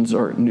Confessions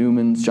or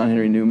John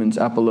Henry Newman's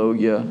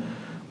Apologia,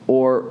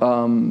 or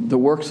the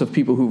works of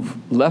people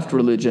who've left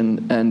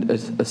religion and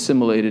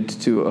assimilated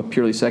to a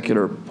purely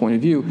secular point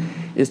of view,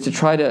 is to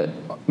try to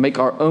make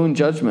our own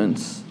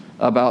judgments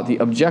about the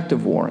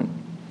objective warrant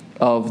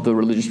of the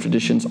religious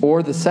traditions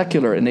or the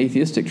secular and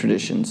atheistic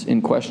traditions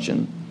in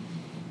question.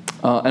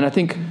 And I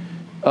think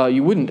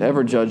you wouldn't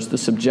ever judge the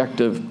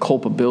subjective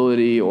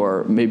culpability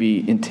or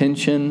maybe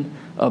intention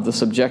of the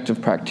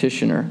subjective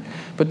practitioner.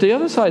 But the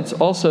other side's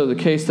also the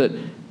case that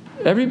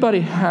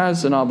everybody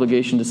has an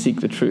obligation to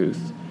seek the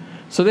truth.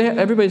 So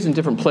everybody's in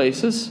different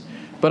places.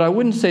 But I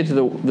wouldn't say to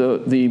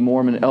the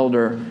Mormon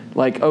elder,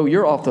 like, oh,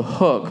 you're off the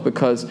hook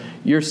because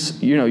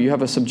you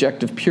have a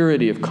subjective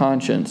purity of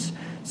conscience,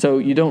 so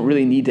you don't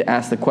really need to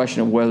ask the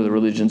question of whether the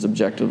religion's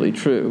objectively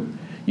true.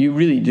 You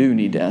really do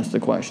need to ask the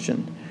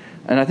question.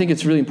 And I think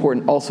it's really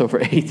important also for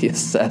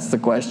atheists to ask the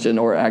question,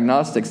 or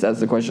agnostics to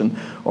ask the question,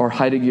 or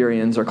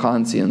Heideggerians or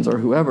Kantians or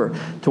whoever,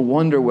 to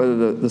wonder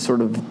whether the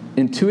sort of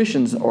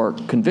intuitions or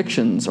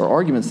convictions or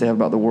arguments they have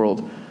about the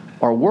world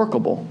are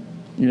workable.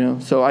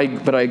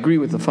 But I agree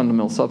with the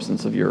fundamental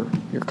substance of your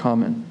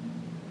comment.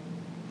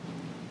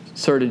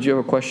 Sir, did you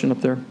have a question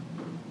up there?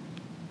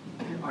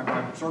 I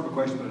have sort of a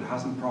question, but it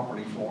hasn't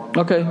properly formed.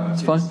 Okay,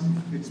 that's fine.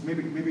 It's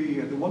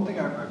maybe the one thing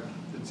that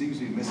seems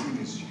to be missing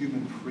is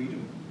human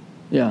freedom.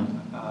 Yeah.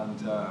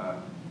 And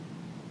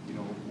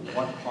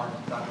what part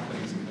that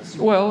plays in this?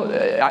 Well,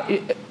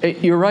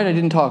 you're right. I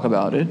didn't talk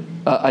about it.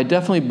 I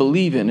definitely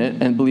believe in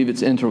it and believe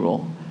it's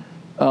integral.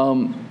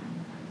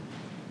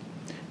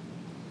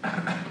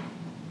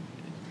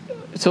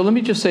 So let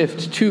me just say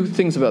two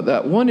things about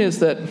that. One is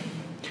that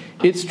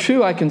it's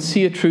true I can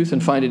see a truth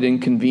and find it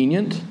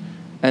inconvenient,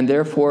 and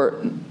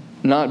therefore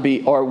not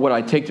be, or what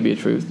I take to be a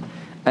truth,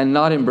 and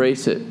not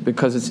embrace it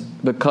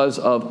because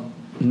of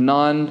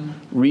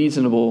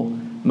non-reasonable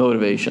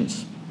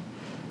motivations.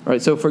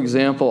 Right? So, for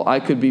example, I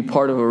could be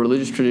part of a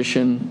religious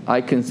tradition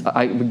I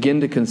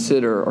begin to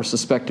consider or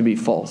suspect to be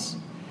false,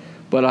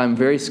 but I'm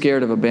very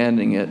scared of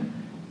abandoning it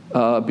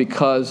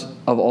because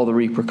of all the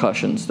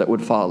repercussions that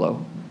would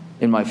follow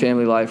in my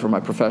family life or my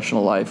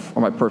professional life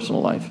or my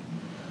personal life.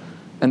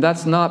 And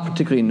that's not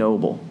particularly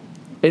noble.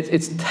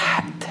 It's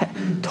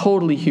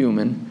totally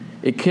human.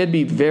 It could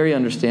be very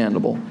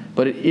understandable,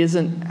 but it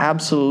isn't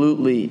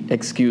absolutely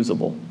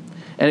excusable.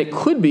 And it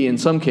could be, in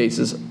some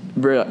cases,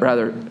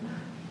 rather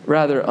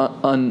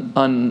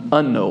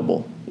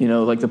unknoble.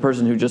 Like the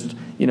person who just,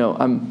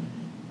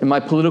 my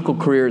political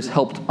career has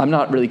helped. I'm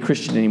not really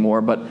Christian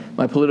anymore, but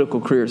my political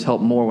career has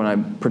helped more when I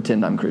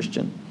pretend I'm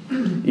Christian,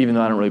 even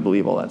though I don't really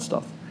believe all that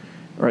stuff.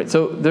 All right,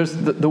 so there's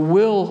the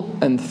will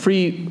and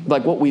free,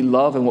 like what we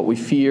love and what we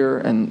fear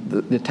and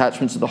the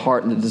attachments of the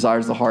heart and the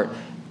desires of the heart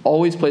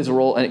always plays a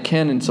role, and it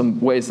can in some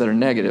ways that are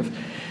negative.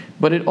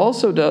 But it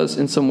also does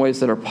in some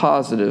ways that are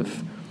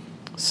positive.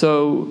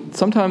 So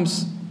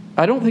sometimes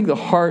I don't think the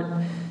heart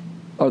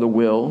or the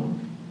will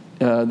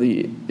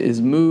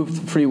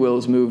free will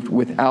is moved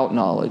without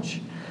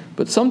knowledge.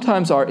 But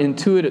sometimes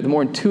the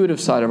more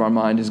intuitive side of our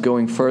mind is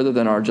going further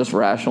than our just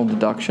rational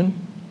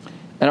deduction.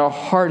 And our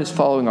heart is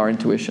following our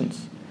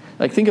intuitions.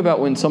 Like think about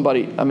when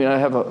somebody, I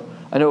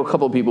know a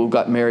couple of people who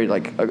got married,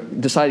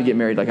 decided to get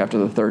married after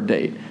the third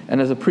date.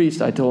 And as a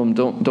priest, I told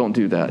them, don't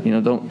do that.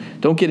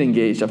 Don't get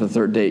engaged after the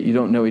third date. You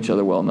don't know each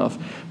other well enough.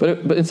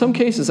 But in some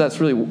cases,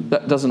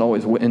 that doesn't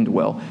always end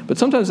well. But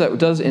sometimes that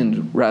does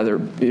end rather,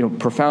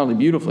 profoundly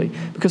beautifully,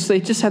 because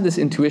they just had this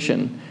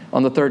intuition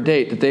on the third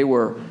date that they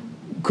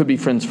could be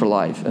friends for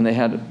life, and they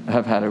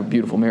have had a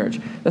beautiful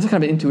marriage. That's a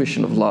kind of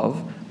intuition of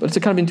love, but it's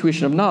a kind of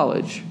intuition of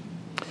knowledge.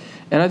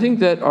 And I think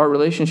that our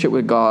relationship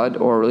with God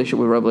or our relationship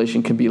with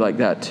Revelation can be like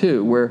that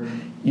too, where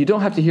you don't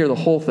have to hear the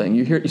whole thing.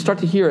 You start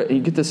to hear it, and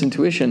you get this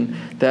intuition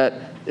that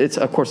it's,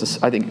 of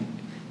course, I think,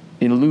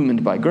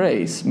 illumined by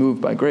grace,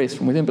 moved by grace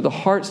from within. But the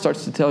heart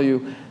starts to tell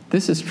you,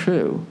 this is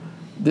true.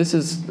 This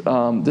is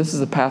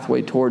the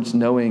pathway towards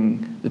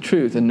knowing the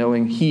truth and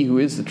knowing He who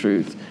is the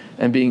truth,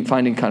 and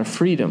finding kind of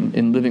freedom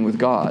in living with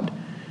God.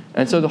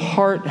 And so the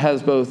heart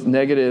has both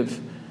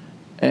negative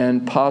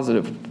and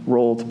positive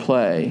role to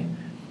play.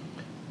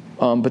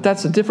 But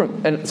that's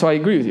and so I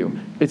agree with you.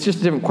 It's just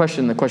a different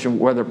question than the question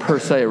of whether per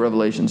se a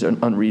revelation is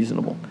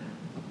unreasonable.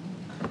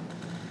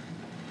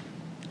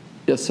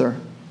 Yes, sir?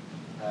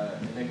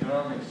 In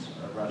economics,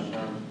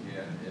 rationality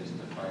is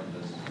defined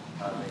as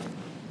having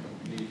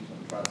complete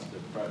and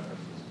transitive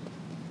preferences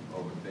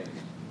over things.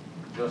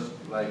 Just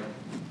like,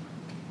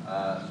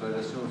 so it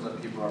assumes that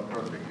people are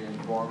perfectly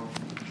informed.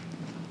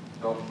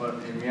 So,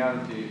 but in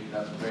reality,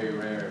 that's very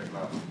rare, if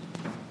not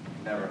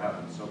never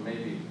happens. So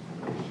maybe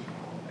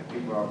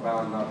people are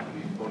bound not to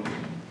be fully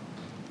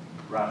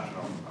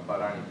rational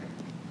about anything.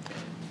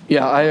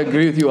 Yeah, I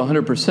agree with you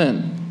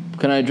 100%.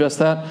 Can I address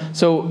that?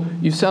 So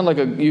you sound like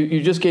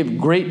you just gave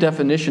great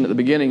definition at the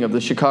beginning of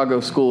the Chicago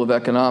School of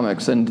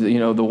Economics and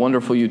the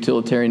wonderful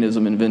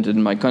utilitarianism invented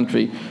in my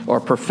country, or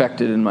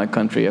perfected in my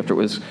country after it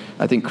was,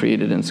 I think,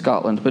 created in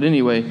Scotland. But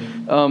anyway,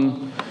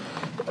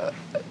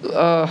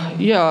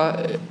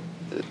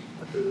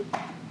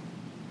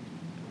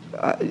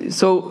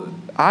 so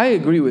I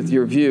agree with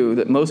your view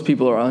that most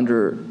people are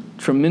under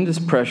tremendous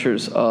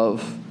pressures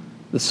of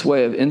the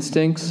sway of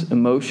instincts,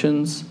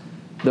 emotions,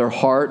 their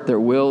heart, their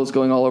will is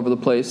going all over the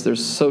place.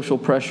 There's social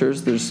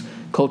pressures, there's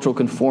cultural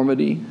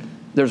conformity,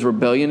 there's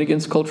rebellion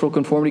against cultural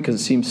conformity because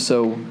it seems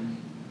so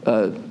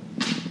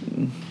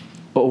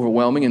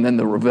overwhelming, and then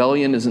the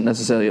rebellion isn't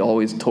necessarily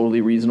always totally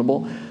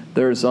reasonable.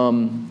 There's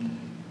the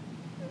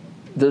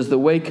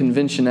way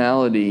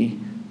conventionality,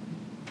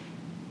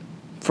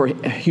 for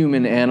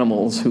human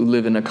animals who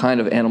live in a kind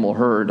of animal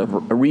herd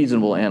of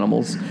reasonable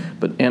animals,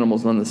 but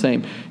animals none the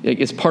same.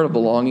 It's part of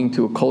belonging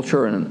to a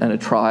culture and a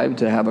tribe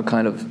to have a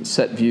kind of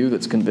set view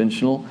that's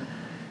conventional.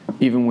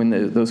 Even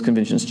when those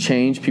conventions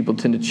change, people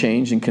tend to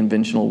change in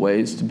conventional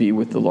ways to be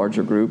with the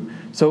larger group.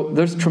 So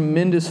there's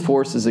tremendous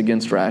forces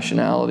against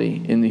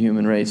rationality in the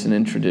human race and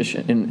in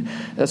tradition.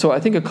 And so I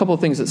think a couple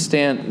of things that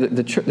stand,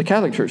 the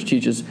Catholic Church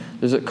teaches,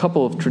 there's a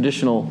couple of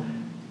traditional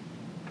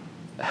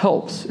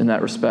helps in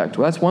that respect.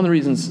 Well, that's one of the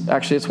reasons,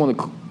 actually, this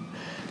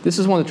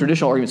is one of the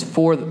traditional arguments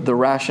for the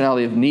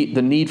rationality of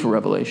the need for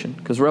revelation.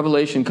 Because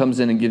revelation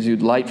comes in and gives you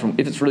light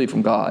if it's really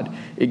from God,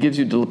 it gives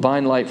you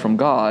divine light from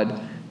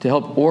God to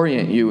help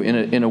orient you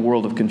in a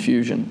world of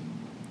confusion.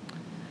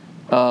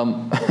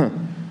 And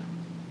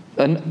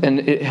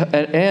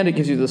it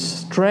gives you the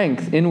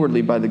strength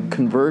inwardly by the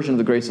conversion of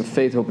the grace of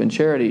faith, hope, and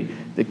charity,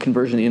 the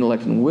conversion of the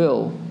intellect and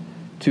will,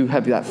 to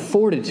have that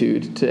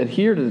fortitude to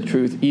adhere to the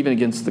truth even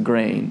against the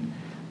grain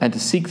and to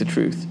seek the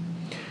truth.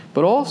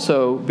 But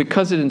also,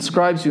 because it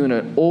inscribes you in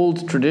an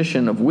old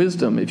tradition of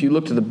wisdom, if you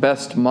look to the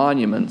best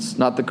monuments,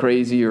 not the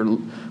crazy or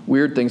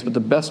weird things, but the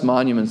best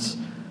monuments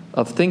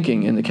of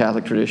thinking in the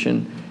Catholic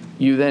tradition,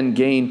 you then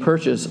gain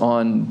purchase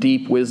on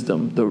deep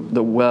wisdom,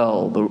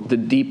 the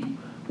deep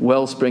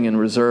wellspring and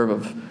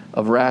reserve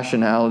of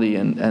rationality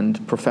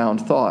and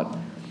profound thought.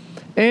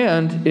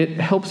 And it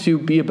helps you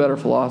be a better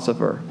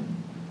philosopher.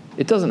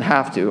 It doesn't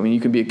have to. I mean,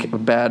 you can be a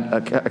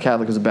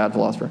Catholic who's a bad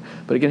philosopher,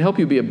 but it can help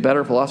you be a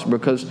better philosopher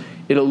because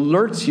it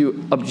alerts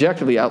you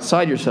objectively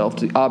outside yourself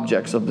to the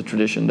objects of the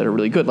tradition that are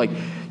really good. Like,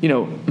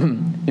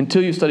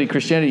 until you study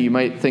Christianity, you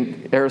might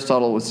think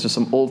Aristotle was just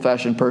some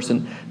old-fashioned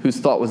person whose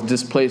thought was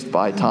displaced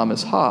by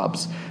Thomas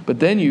Hobbes. But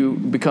then you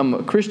become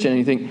a Christian and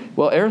you think,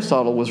 well,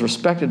 Aristotle was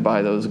respected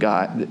by those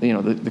guys,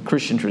 the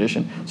Christian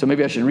tradition, so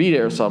maybe I should read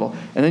Aristotle.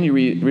 And then you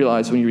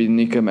realize when you read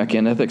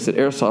Nicomachean Ethics that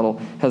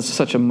Aristotle has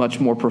such a much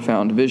more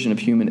profound vision of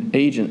human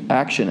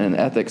action and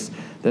ethics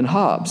than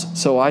Hobbes.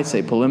 So I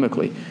say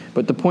polemically.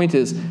 But the point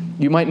is,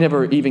 you might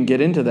never even get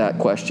into that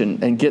question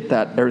and get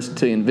that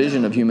Aristotelian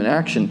vision of human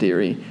action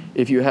theory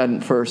if you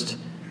hadn't first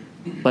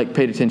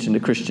paid attention to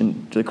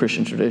the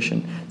Christian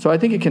tradition. So I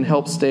think it can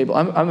help stable.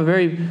 I'm a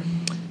very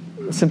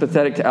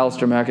sympathetic to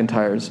Alistair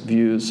McIntyre's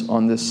views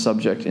on this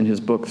subject in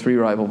his book, Three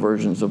Rival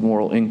Versions of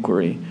Moral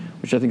Inquiry,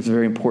 which I think is a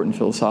very important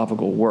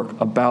philosophical work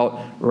about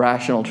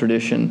rational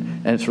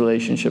tradition and its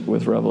relationship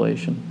with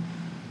revelation.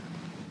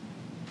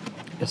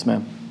 Yes,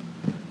 ma'am.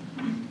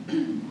 I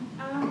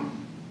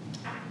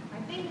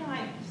think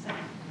I accept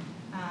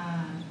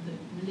that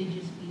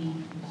religious belief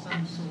of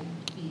some sort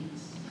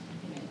is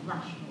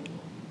rational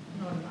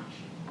or not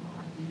rational.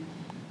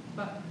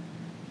 But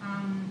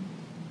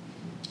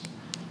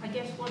I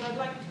guess what I'd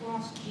like to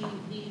ask you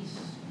is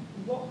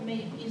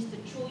is the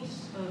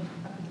choice of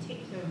a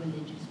particular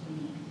religious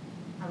belief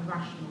a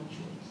rational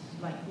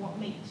choice? Like, what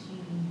makes you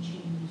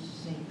choose,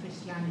 say,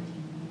 Christianity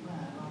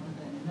rather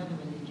than another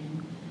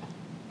religion,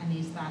 and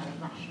is that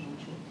a rational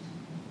choice?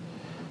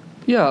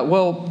 Yeah,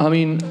 well, I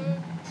mean,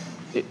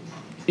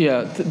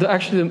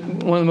 actually,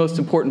 one of the most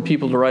important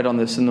people to write on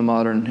this in the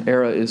modern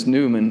era is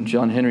Newman,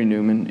 John Henry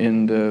Newman,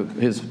 in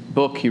his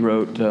book he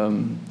wrote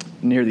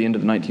near the end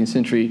of the 19th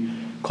century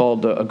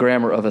called A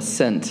Grammar of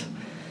Assent.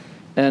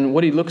 And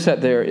what he looks at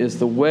there is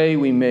the way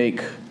we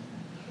make,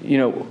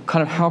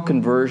 kind of how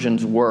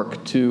conversions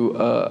work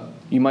to,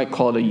 you might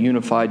call it a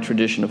unified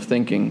tradition of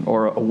thinking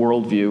or a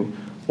worldview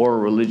or a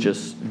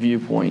religious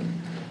viewpoint.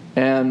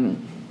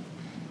 And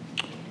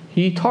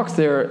he talks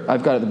there,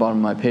 I've got it at the bottom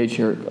of my page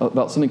here,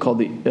 about something called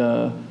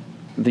the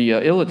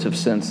illative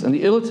sense. And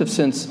the illative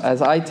sense,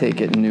 as I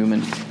take it in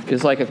Newman,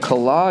 is like a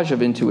collage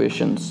of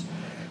intuitions.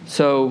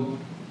 So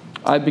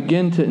I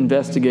begin to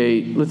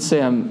investigate, let's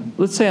say I'm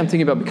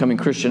thinking about becoming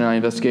Christian, and I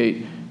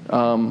investigate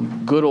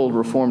good old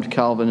Reformed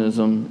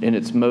Calvinism in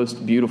its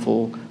most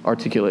beautiful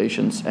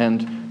articulations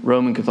and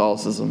Roman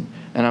Catholicism,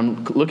 and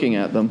I'm looking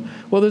at them.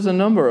 Well, there's a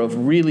number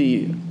of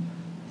really,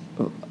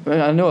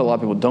 I know a lot of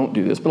people don't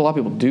do this, but a lot of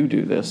people do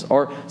this.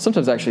 Or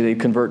sometimes actually they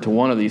convert to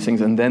one of these things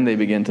and then they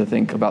begin to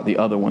think about the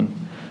other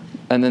one.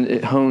 And then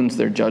it hones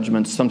their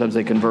judgments. Sometimes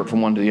they convert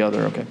from one to the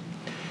other, okay.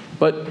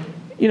 But,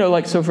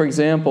 so for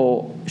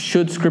example,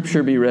 should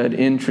Scripture be read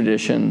in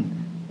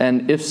tradition?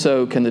 And if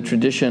so, can the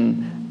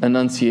tradition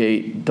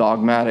enunciate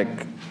dogmatic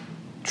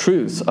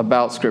truths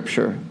about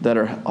Scripture that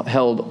are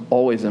held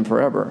always and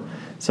forever?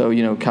 So,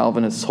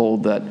 Calvinists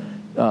hold that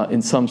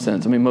in some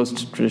sense,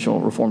 most traditional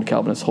Reformed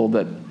Calvinists hold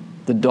that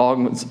the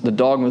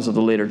dogmas of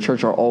the later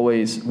church are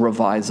always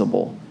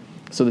revisable.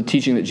 So the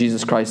teaching that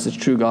Jesus Christ is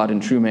true God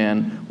and true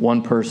man,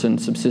 one person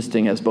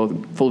subsisting as both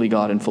fully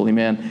God and fully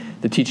man,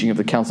 the teaching of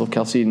the Council of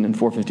Chalcedon in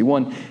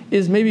 451,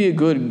 is maybe a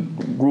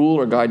good rule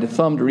or guide to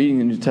thumb to reading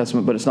the New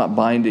Testament, but it's not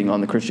binding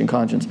on the Christian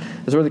conscience.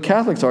 As where the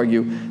Catholics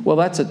argue, well,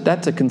 that's a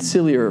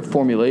conciliar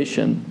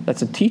formulation,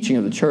 that's a teaching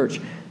of the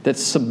church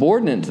that's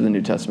subordinate to the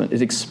New Testament.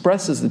 It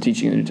expresses the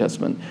teaching of the New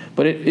Testament,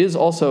 but it is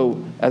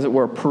also, as it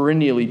were,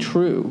 perennially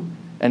true,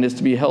 and is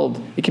to be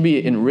held, it can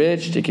be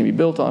enriched, it can be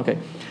built on, okay.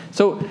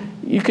 So,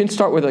 you can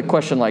start with a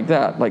question like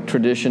that, like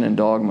tradition and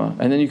dogma,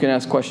 and then you can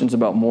ask questions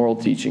about moral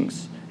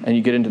teachings, and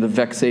you get into the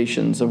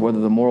vexations of whether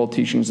the moral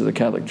teachings of the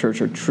Catholic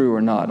Church are true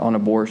or not on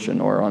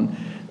abortion or on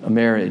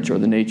marriage or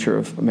the nature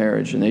of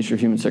marriage, the nature of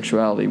human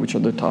sexuality, which are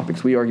the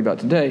topics we argue about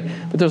today.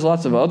 But there's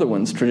lots of other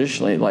ones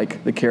traditionally,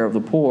 like the care of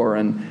the poor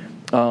and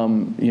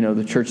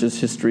the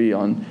Church's history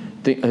on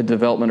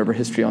development of her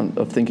history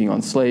of thinking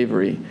on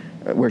slavery,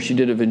 where she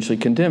did eventually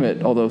condemn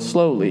it, although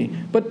slowly,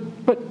 but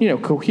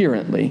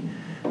coherently.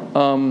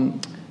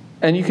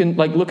 And you can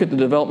look at the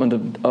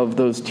development of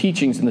those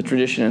teachings in the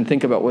tradition and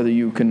think about whether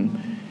you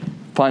can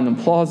find them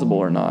plausible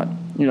or not.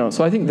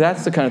 So I think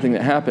that's the kind of thing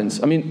that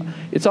happens. I mean,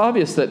 it's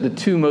obvious that the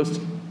two most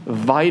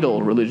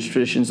vital religious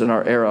traditions in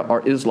our era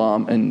are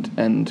Islam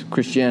and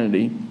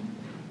Christianity.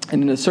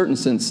 And in a certain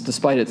sense,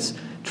 despite its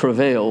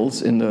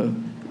travails in the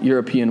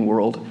European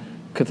world,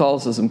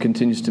 Catholicism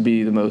continues to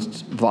be the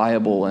most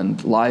viable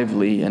and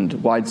lively and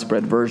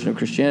widespread version of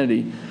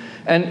Christianity.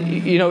 And,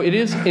 it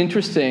is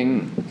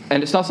interesting,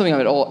 and it's not something I'm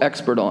at all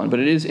expert on, but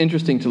it is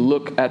interesting to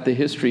look at the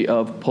history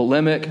of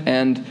polemic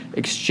and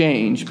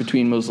exchange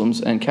between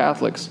Muslims and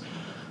Catholics,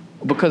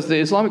 because the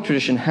Islamic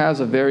tradition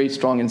has a very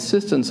strong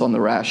insistence on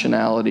the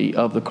rationality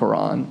of the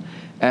Quran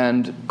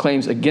and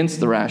claims against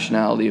the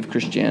rationality of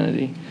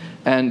Christianity.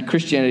 And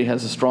Christianity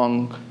has a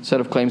strong set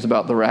of claims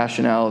about the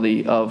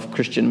rationality of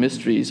Christian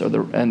mysteries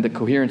and the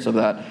coherence of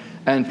that,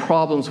 and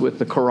problems with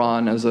the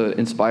Quran as an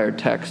inspired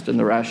text and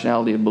the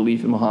rationality of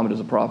belief in Muhammad as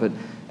a prophet,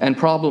 and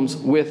problems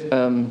with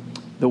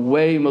the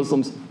way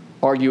Muslims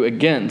argue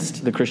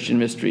against the Christian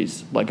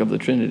mysteries, like of the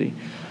Trinity.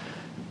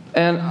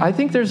 And I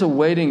think there's a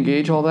way to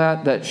engage all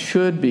that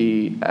should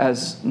be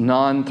as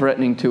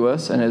non-threatening to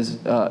us and as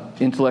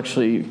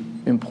intellectually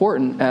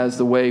important as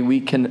the way we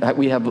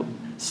have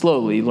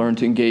slowly learned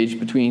to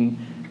engage between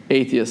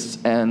atheists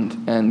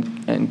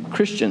and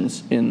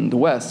Christians in the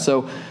West.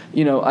 So,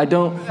 I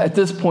don't, at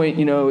this point,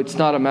 it's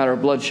not a matter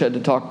of bloodshed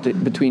to talk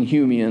between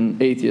Humean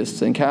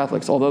atheists and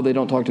Catholics, although they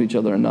don't talk to each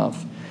other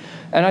enough.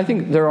 And I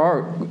think there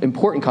are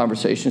important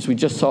conversations. We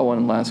just saw one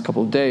in the last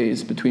couple of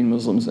days between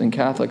Muslims and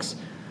Catholics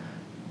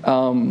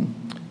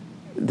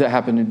that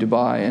happened in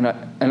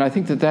Dubai. And I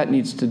think that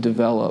needs to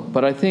develop.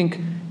 But I think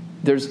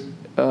there's,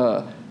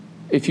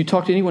 if you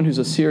talk to anyone who's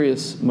a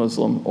serious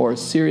Muslim or a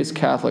serious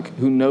Catholic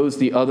who knows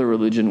the other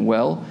religion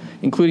well,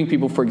 including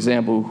people, for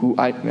example, who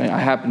I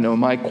happen to know in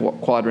my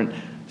quadrant,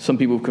 some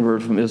people who've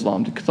converted from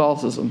Islam to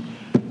Catholicism,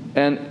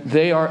 and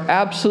they are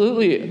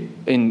absolutely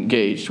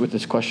engaged with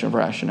this question of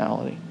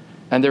rationality,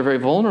 and they're very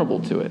vulnerable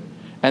to it.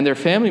 And their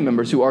family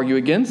members who argue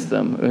against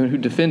them and who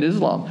defend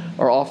Islam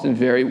are often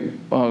very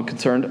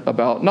concerned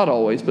about, not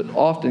always, but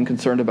often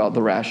concerned about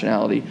the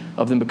rationality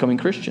of them becoming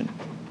Christian.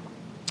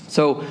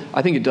 So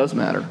I think it does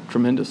matter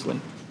tremendously,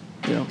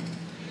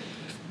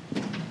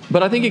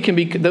 But I think it can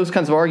be, those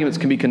kinds of arguments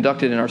can be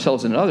conducted in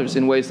ourselves and in others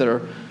in ways that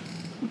are,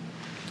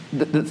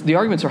 the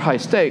arguments are high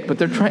stake, but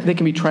they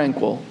can be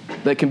tranquil,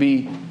 they can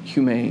be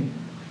humane.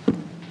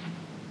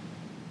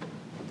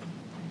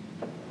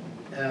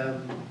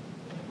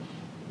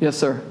 Yes,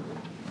 sir.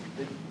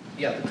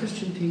 The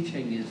Christian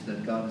teaching is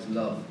that God is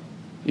love.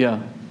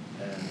 Yeah.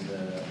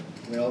 And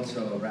we're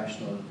also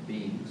rational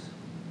beings.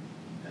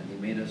 And He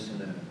made us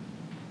in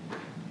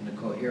a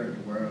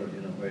coherent world,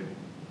 where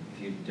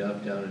if you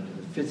delve down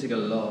into the physical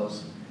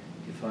laws,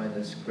 you find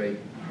this great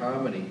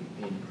harmony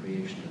in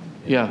creation,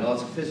 in the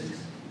laws of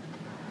physics.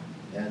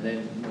 And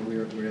then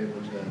we're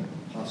able to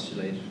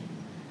postulate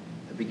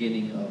the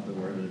beginning of the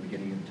world and the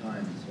beginning of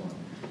time and so on.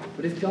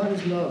 But if God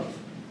is love,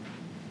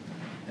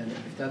 and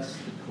if that's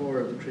the core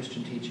of the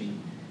Christian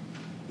teaching,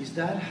 is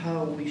that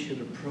how we should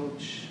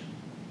approach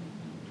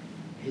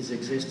His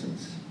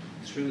existence,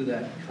 through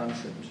that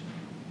concept,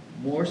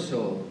 more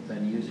so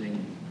than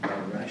using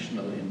our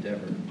rational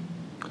endeavor?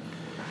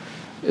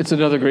 It's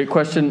another great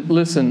question.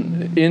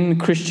 Listen, in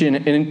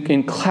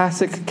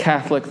classic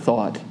Catholic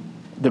thought,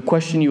 the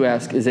question you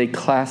ask is a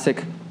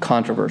classic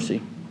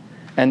controversy.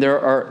 And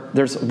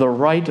there's the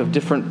right of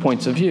different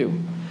points of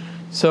view.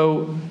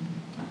 So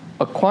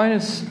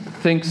Aquinas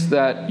thinks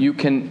that you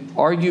can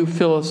argue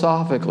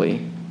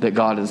philosophically that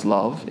God is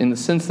love, in the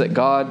sense that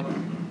God,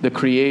 the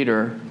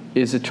Creator,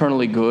 is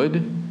eternally good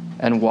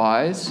and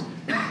wise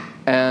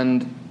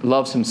and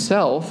loves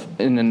Himself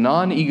in a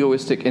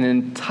non-egoistic, an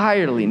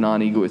entirely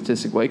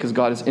non-egoistic way, because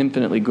God is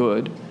infinitely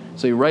good.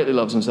 So He rightly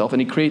loves Himself,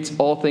 and He creates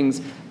all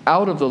things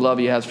out of the love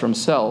He has for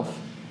Himself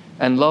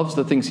and loves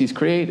the things He's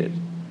created.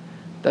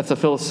 That's a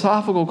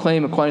philosophical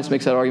claim. Aquinas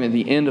makes that argument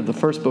at the end of the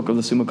first book of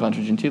the Summa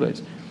Contra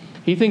Gentiles.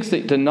 He thinks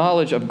that the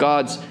knowledge of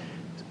God's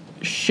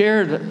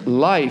shared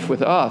life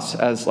with us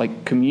as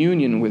like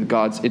communion with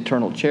God's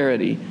eternal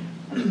charity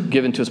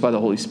given to us by the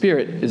Holy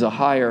Spirit is a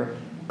higher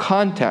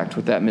contact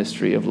with that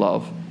mystery of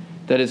love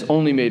that is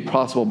only made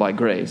possible by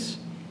grace.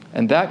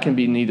 And that can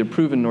be neither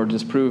proven nor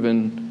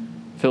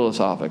disproven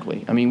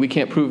philosophically. I mean, we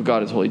can't prove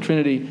God is Holy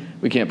Trinity.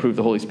 We can't prove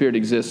the Holy Spirit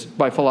exists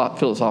by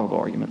philosophical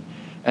argument.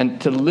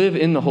 And to live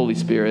in the Holy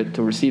Spirit,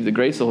 to receive the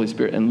grace of the Holy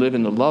Spirit and live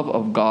in the love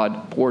of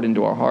God poured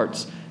into our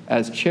hearts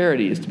as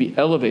charity is to be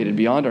elevated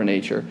beyond our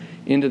nature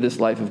into this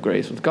life of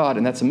grace with God,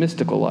 and that's a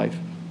mystical life.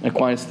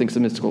 Aquinas thinks the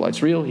mystical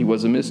life's real. He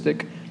was a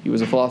mystic. He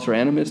was a philosopher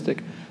and a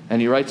mystic.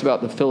 And he writes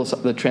about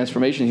the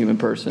transformation of the human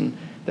person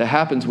that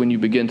happens when you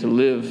begin to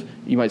live,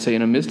 you might say,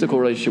 in a mystical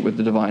relationship with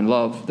the divine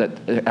love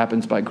that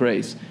happens by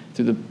grace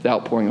through the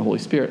outpouring of the Holy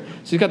Spirit.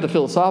 So he's got the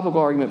philosophical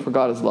argument for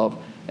God as love,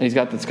 and he's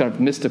got this kind of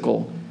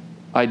mystical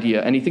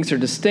idea. And he thinks they're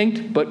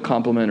distinct but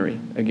complementary,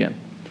 again.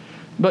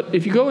 But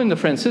if you go in the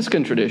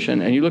Franciscan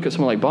tradition and you look at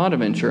someone like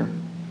Bonaventure,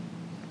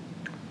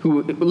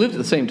 who lived at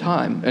the same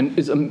time and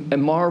is a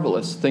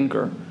marvelous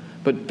thinker,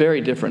 but very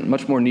different,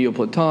 much more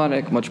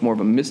Neoplatonic, much more of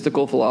a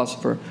mystical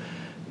philosopher.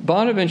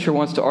 Bonaventure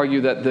wants to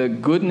argue that the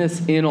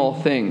goodness in all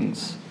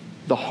things,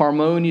 the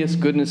harmonious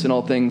goodness in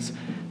all things,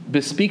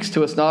 bespeaks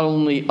to us not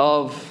only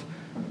of,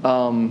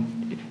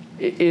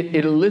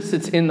 it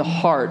elicits in the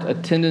heart a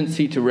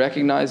tendency to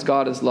recognize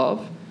God as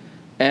love,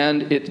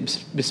 and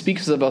it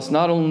bespeaks of us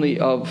not only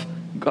of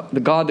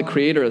God the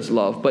Creator as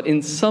love, but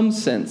in some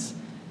sense,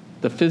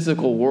 the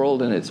physical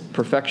world and its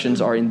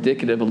perfections are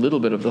indicative a little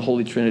bit of the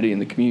Holy Trinity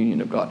and the communion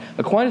of God.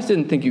 Aquinas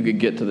didn't think you could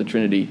get to the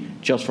Trinity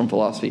just from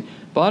philosophy.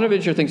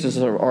 Bonaventure thinks there's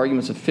sort of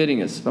arguments of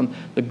fitting us from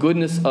the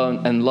goodness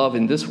and love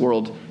in this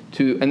world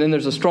to, and then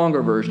there's a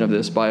stronger version of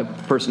this by a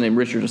person named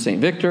Richard of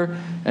St. Victor.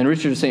 And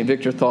Richard of St.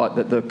 Victor thought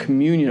that the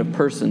communion of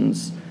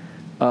persons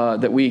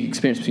that we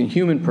experience between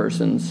human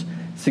persons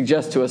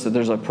suggests to us that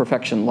there's a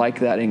perfection like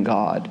that in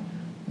God.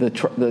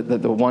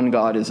 The one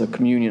God is a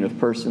communion of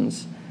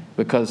persons,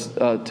 because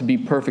to be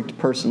perfect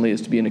personally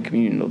is to be in a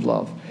communion of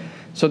love.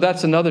 So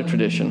that's another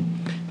tradition.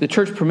 The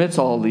church permits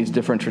all of these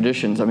different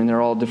traditions. I mean,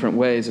 they're all different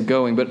ways of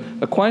going. But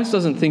Aquinas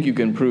doesn't think you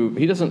can prove,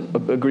 he doesn't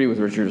agree with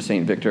Richard of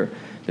St. Victor,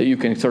 that you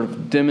can sort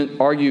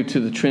of argue to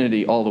the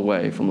Trinity all the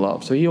way from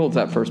love. So he holds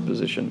that first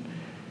position.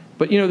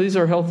 But, these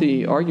are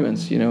healthy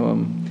arguments.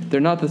 They're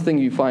not the thing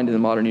you find in the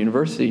modern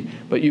university.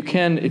 But you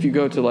can, if you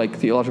go to, like,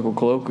 theological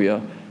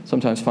colloquia,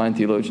 sometimes find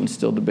theologians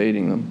still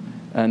debating them.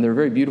 And they're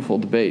very beautiful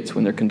debates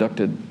when they're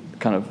conducted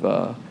kind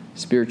of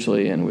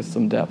spiritually and with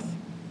some depth.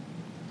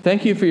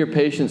 Thank you for your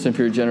patience and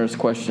for your generous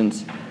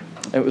questions.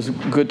 It was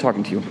good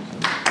talking to you.